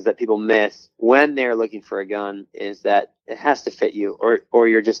things that people miss when they're looking for a gun is that it has to fit you, or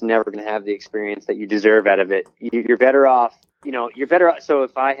you're just never going to have the experience that you deserve out of it. You're better off, So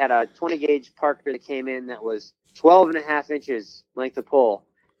if I had a 20 gauge Parker that came in that was 12.5 inches length of pull,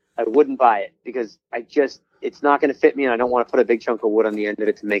 I wouldn't buy it because it's not going to fit me, and I don't want to put a big chunk of wood on the end of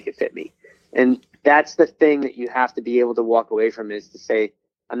it to make it fit me. And that's the thing that you have to be able to walk away from, is to say,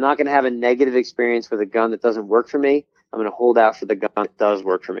 I'm not going to have a negative experience with a gun that doesn't work for me. I'm going to hold out for the gun that does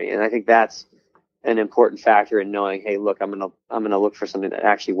work for me. And I think that's an important factor in knowing, hey, look, I'm going to look for something that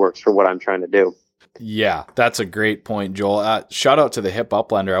actually works for what I'm trying to do. Yeah, that's a great point, Joel. Shout out to the Hip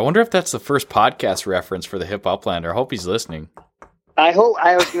Uplander. I wonder if that's the first podcast reference for the Hip Uplander. I hope he's listening.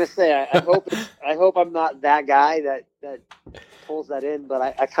 I was going to say, I hope I'm not that guy that pulls that in, but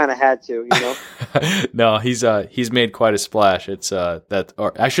I kind of had to, No, he's made quite a splash. It's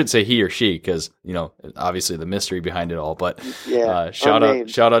or I should say he or she, because obviously the mystery behind it all. But yeah, shout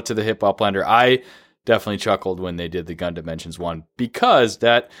out to the Hip Uplander. I definitely chuckled when they did the Gun Dimensions one, because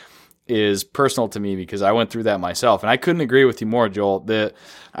that is personal to me, because I went through that myself, and I couldn't agree with you more, Joel.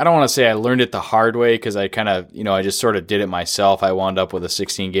 I don't want to say I learned it the hard way, because I kind of, I just sort of did it myself. I wound up with a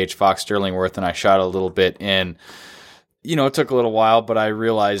 16 gauge Fox Sterlingworth, and I shot a little bit, and it took a little while, but I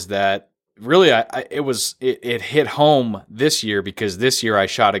realized that really it hit home this year, because this year I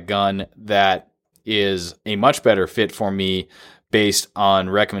shot a gun that is a much better fit for me based on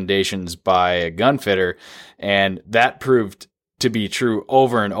recommendations by a gun fitter, and that proved to be true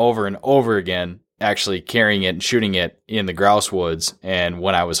over and over and over again, actually carrying it and shooting it in the grouse woods. And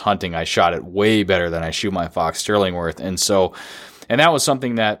when I was hunting, I shot it way better than I shoot my Fox Sterlingworth. And that was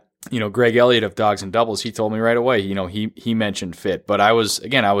something that, Greg Elliott of Dogs and Doubles, he told me right away. He mentioned fit, but I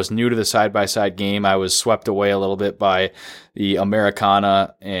was new to the side-by-side game. I was swept away a little bit by the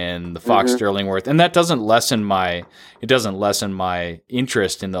Americana and the Fox Sterlingworth, and that doesn't lessen my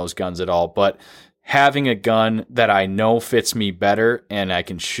interest in those guns at all. But having a gun that I know fits me better and I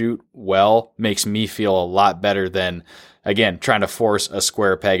can shoot well makes me feel a lot better than, again, trying to force a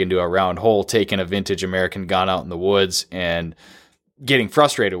square peg into a round hole, taking a vintage American gun out in the woods and getting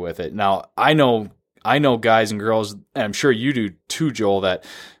frustrated with it. Now, I know guys and girls, and I'm sure you do too, Joel, that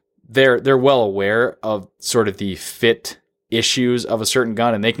they're well aware of sort of the fit issues of a certain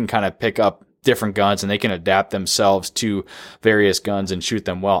gun, and they can kind of pick up different guns and they can adapt themselves to various guns and shoot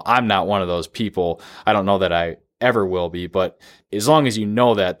them well. I'm not one of those people. I don't know that I ever will be, but as long as you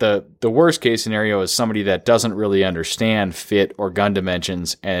know that, the worst case scenario is somebody that doesn't really understand fit or gun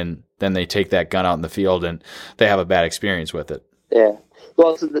dimensions, and then they take that gun out in the field and they have a bad experience with it. Yeah.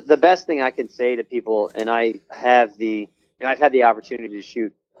 Well, so the best thing I can say to people, and I've had the opportunity to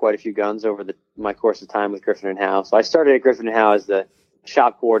shoot quite a few guns over my course of time with Griffin & Howe. So I started at Griffin & Howe as the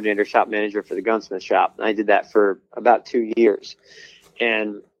shop coordinator, shop manager for the gunsmith shop. And I did that for about 2 years.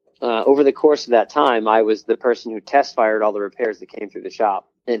 And over the course of that time, I was the person who test fired all the repairs that came through the shop.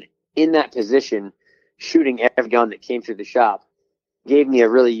 And in that position, shooting every gun that came through the shop gave me a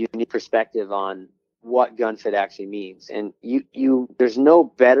really unique perspective on what gun fit actually means. And there's no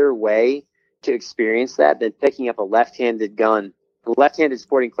better way to experience that than picking up a left-handed gun, a left-handed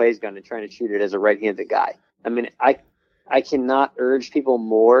Sporting Clays gun, and trying to shoot it as a right-handed guy. I mean, I cannot urge people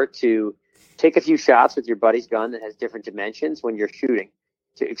more to take a few shots with your buddy's gun that has different dimensions when you're shooting,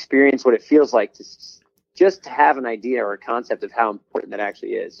 to experience what it feels like, to just have an idea or a concept of how important that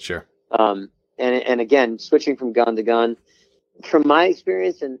actually is. Sure. And again, switching from gun to gun, from my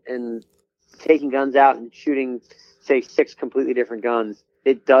experience and taking guns out and shooting, say, 6 completely different guns,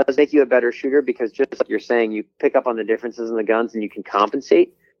 it does make you a better shooter, because just like you're saying, you pick up on the differences in the guns and you can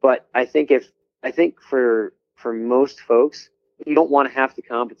compensate. But I think for most folks, you don't want to have to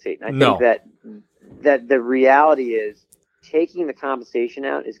compensate. And I think that the reality is taking the compensation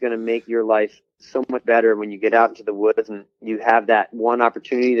out is going to make your life so much better when you get out into the woods and you have that one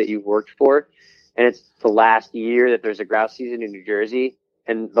opportunity that you've worked for. And it's the last year that there's a grouse season in New Jersey,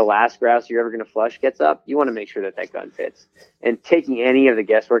 and the last grouse you're ever going to flush gets up. You want to make sure that gun fits. And taking any of the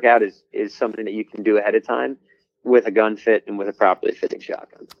guesswork out is something that you can do ahead of time with a gun fit and with a properly fitting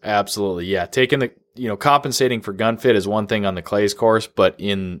shotgun. Absolutely. Yeah. Taking compensating for gun fit is one thing on the Clays course, but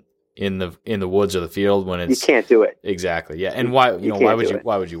in the woods or the field, when it's, you can't do it. Exactly. Yeah. And why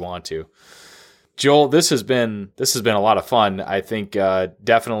would you want to? Joel, this has been a lot of fun. I think,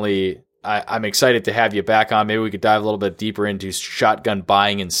 definitely, I'm excited to have you back on. Maybe we could dive a little bit deeper into shotgun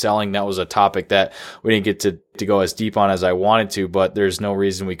buying and selling. That was a topic that we didn't get to go as deep on as I wanted to, but there's no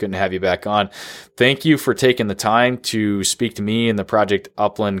reason we couldn't have you back on. Thank you for taking the time to speak to me and the Project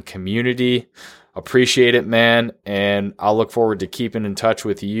Upland community. Appreciate it, man. And I'll look forward to keeping in touch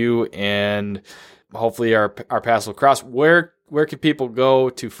with you, and hopefully our paths will cross. Where can people go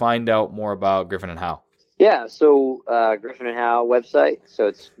to find out more about Griffin & Howe? Yeah, so Griffin & Howe website. So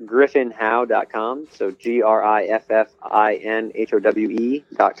it's griffinhowe.com. So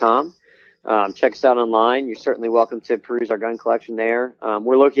GRIFFINHOWE.com. Check us out online. You're certainly welcome to peruse our gun collection there.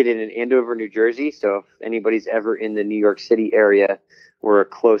 We're located in Andover, New Jersey. So if anybody's ever in the New York City area, we're a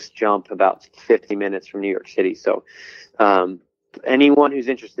close jump, about 50 minutes from New York City. So anyone who's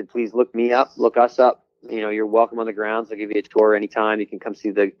interested, please look me up, look us up. You're welcome on the grounds. I'll give you a tour anytime. You can come see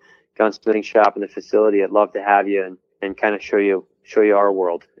the gunsmithing shop and the facility. I'd love to have you and kind of show you our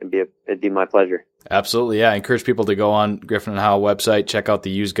world. It'd be my pleasure. Absolutely. Yeah. I encourage people to go on Griffin & Howe website, check out the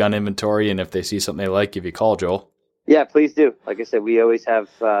used gun inventory, and if they see something they like, give you a call, Joel. Yeah, please do. Like I said, we always have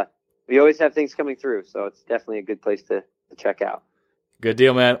things coming through, so it's definitely a good place to check out. Good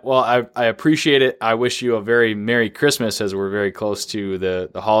deal, man. Well, I appreciate it. I wish you a very Merry Christmas as we're very close to the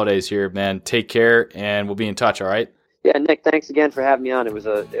holidays here, man. Take care, and we'll be in touch, all right? Yeah, Nick, thanks again for having me on. It was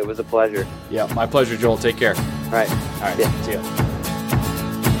a pleasure. Yeah, my pleasure, Joel. Take care. All right. Yeah. See ya.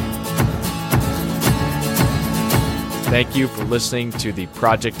 Thank you for listening to the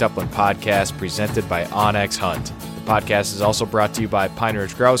Project Upland podcast presented by onX Hunt. The podcast is also brought to you by Pine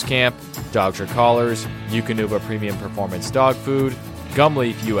Ridge Grouse Camp, Dogs for Callers, Eukanuba Premium Performance Dog Food,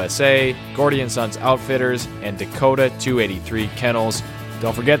 Gumleaf USA, Gordy & Sons Outfitters, and Dakota 283 Kennels.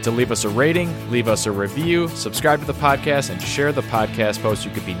 Don't forget to leave us a rating, leave us a review, subscribe to the podcast, and share the podcast post.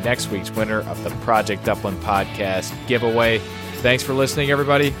 You could be next week's winner of the Project Upland podcast giveaway. Thanks for listening,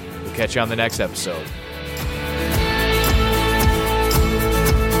 everybody. We'll catch you on the next episode.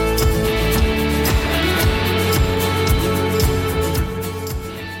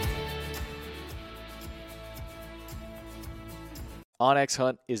 onX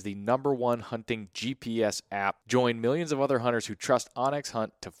Hunt is the #1 hunting GPS app. Join millions of other hunters who trust onX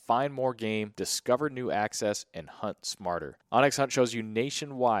Hunt to find more game, discover new access, and hunt smarter. onX Hunt shows you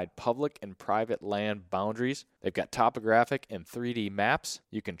nationwide public and private land boundaries. They've got topographic and 3D maps.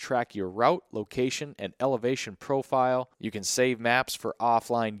 You can track your route, location, and elevation profile. You can save maps for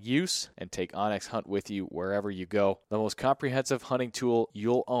offline use and take onX Hunt with you wherever you go. The most comprehensive hunting tool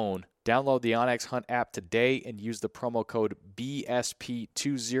you'll own. Download the onX Hunt app today and use the promo code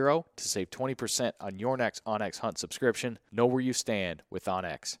BSP20 to save 20% on your next onX Hunt subscription. Know where you stand with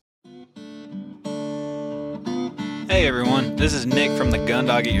onX. Hey everyone, this is Nick from the Gun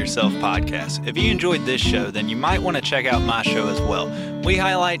Dog It Yourself podcast. If you enjoyed this show, then you might want to check out my show as well. We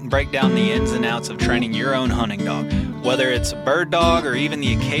highlight and break down the ins and outs of training your own hunting dog. Whether it's a bird dog or even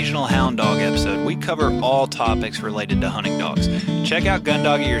the occasional hound dog episode, we cover all topics related to hunting dogs. Check out Gun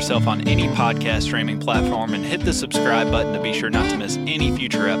Dog It Yourself on any podcast streaming platform and hit the subscribe button to be sure not to miss any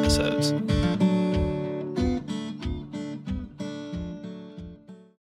future episodes.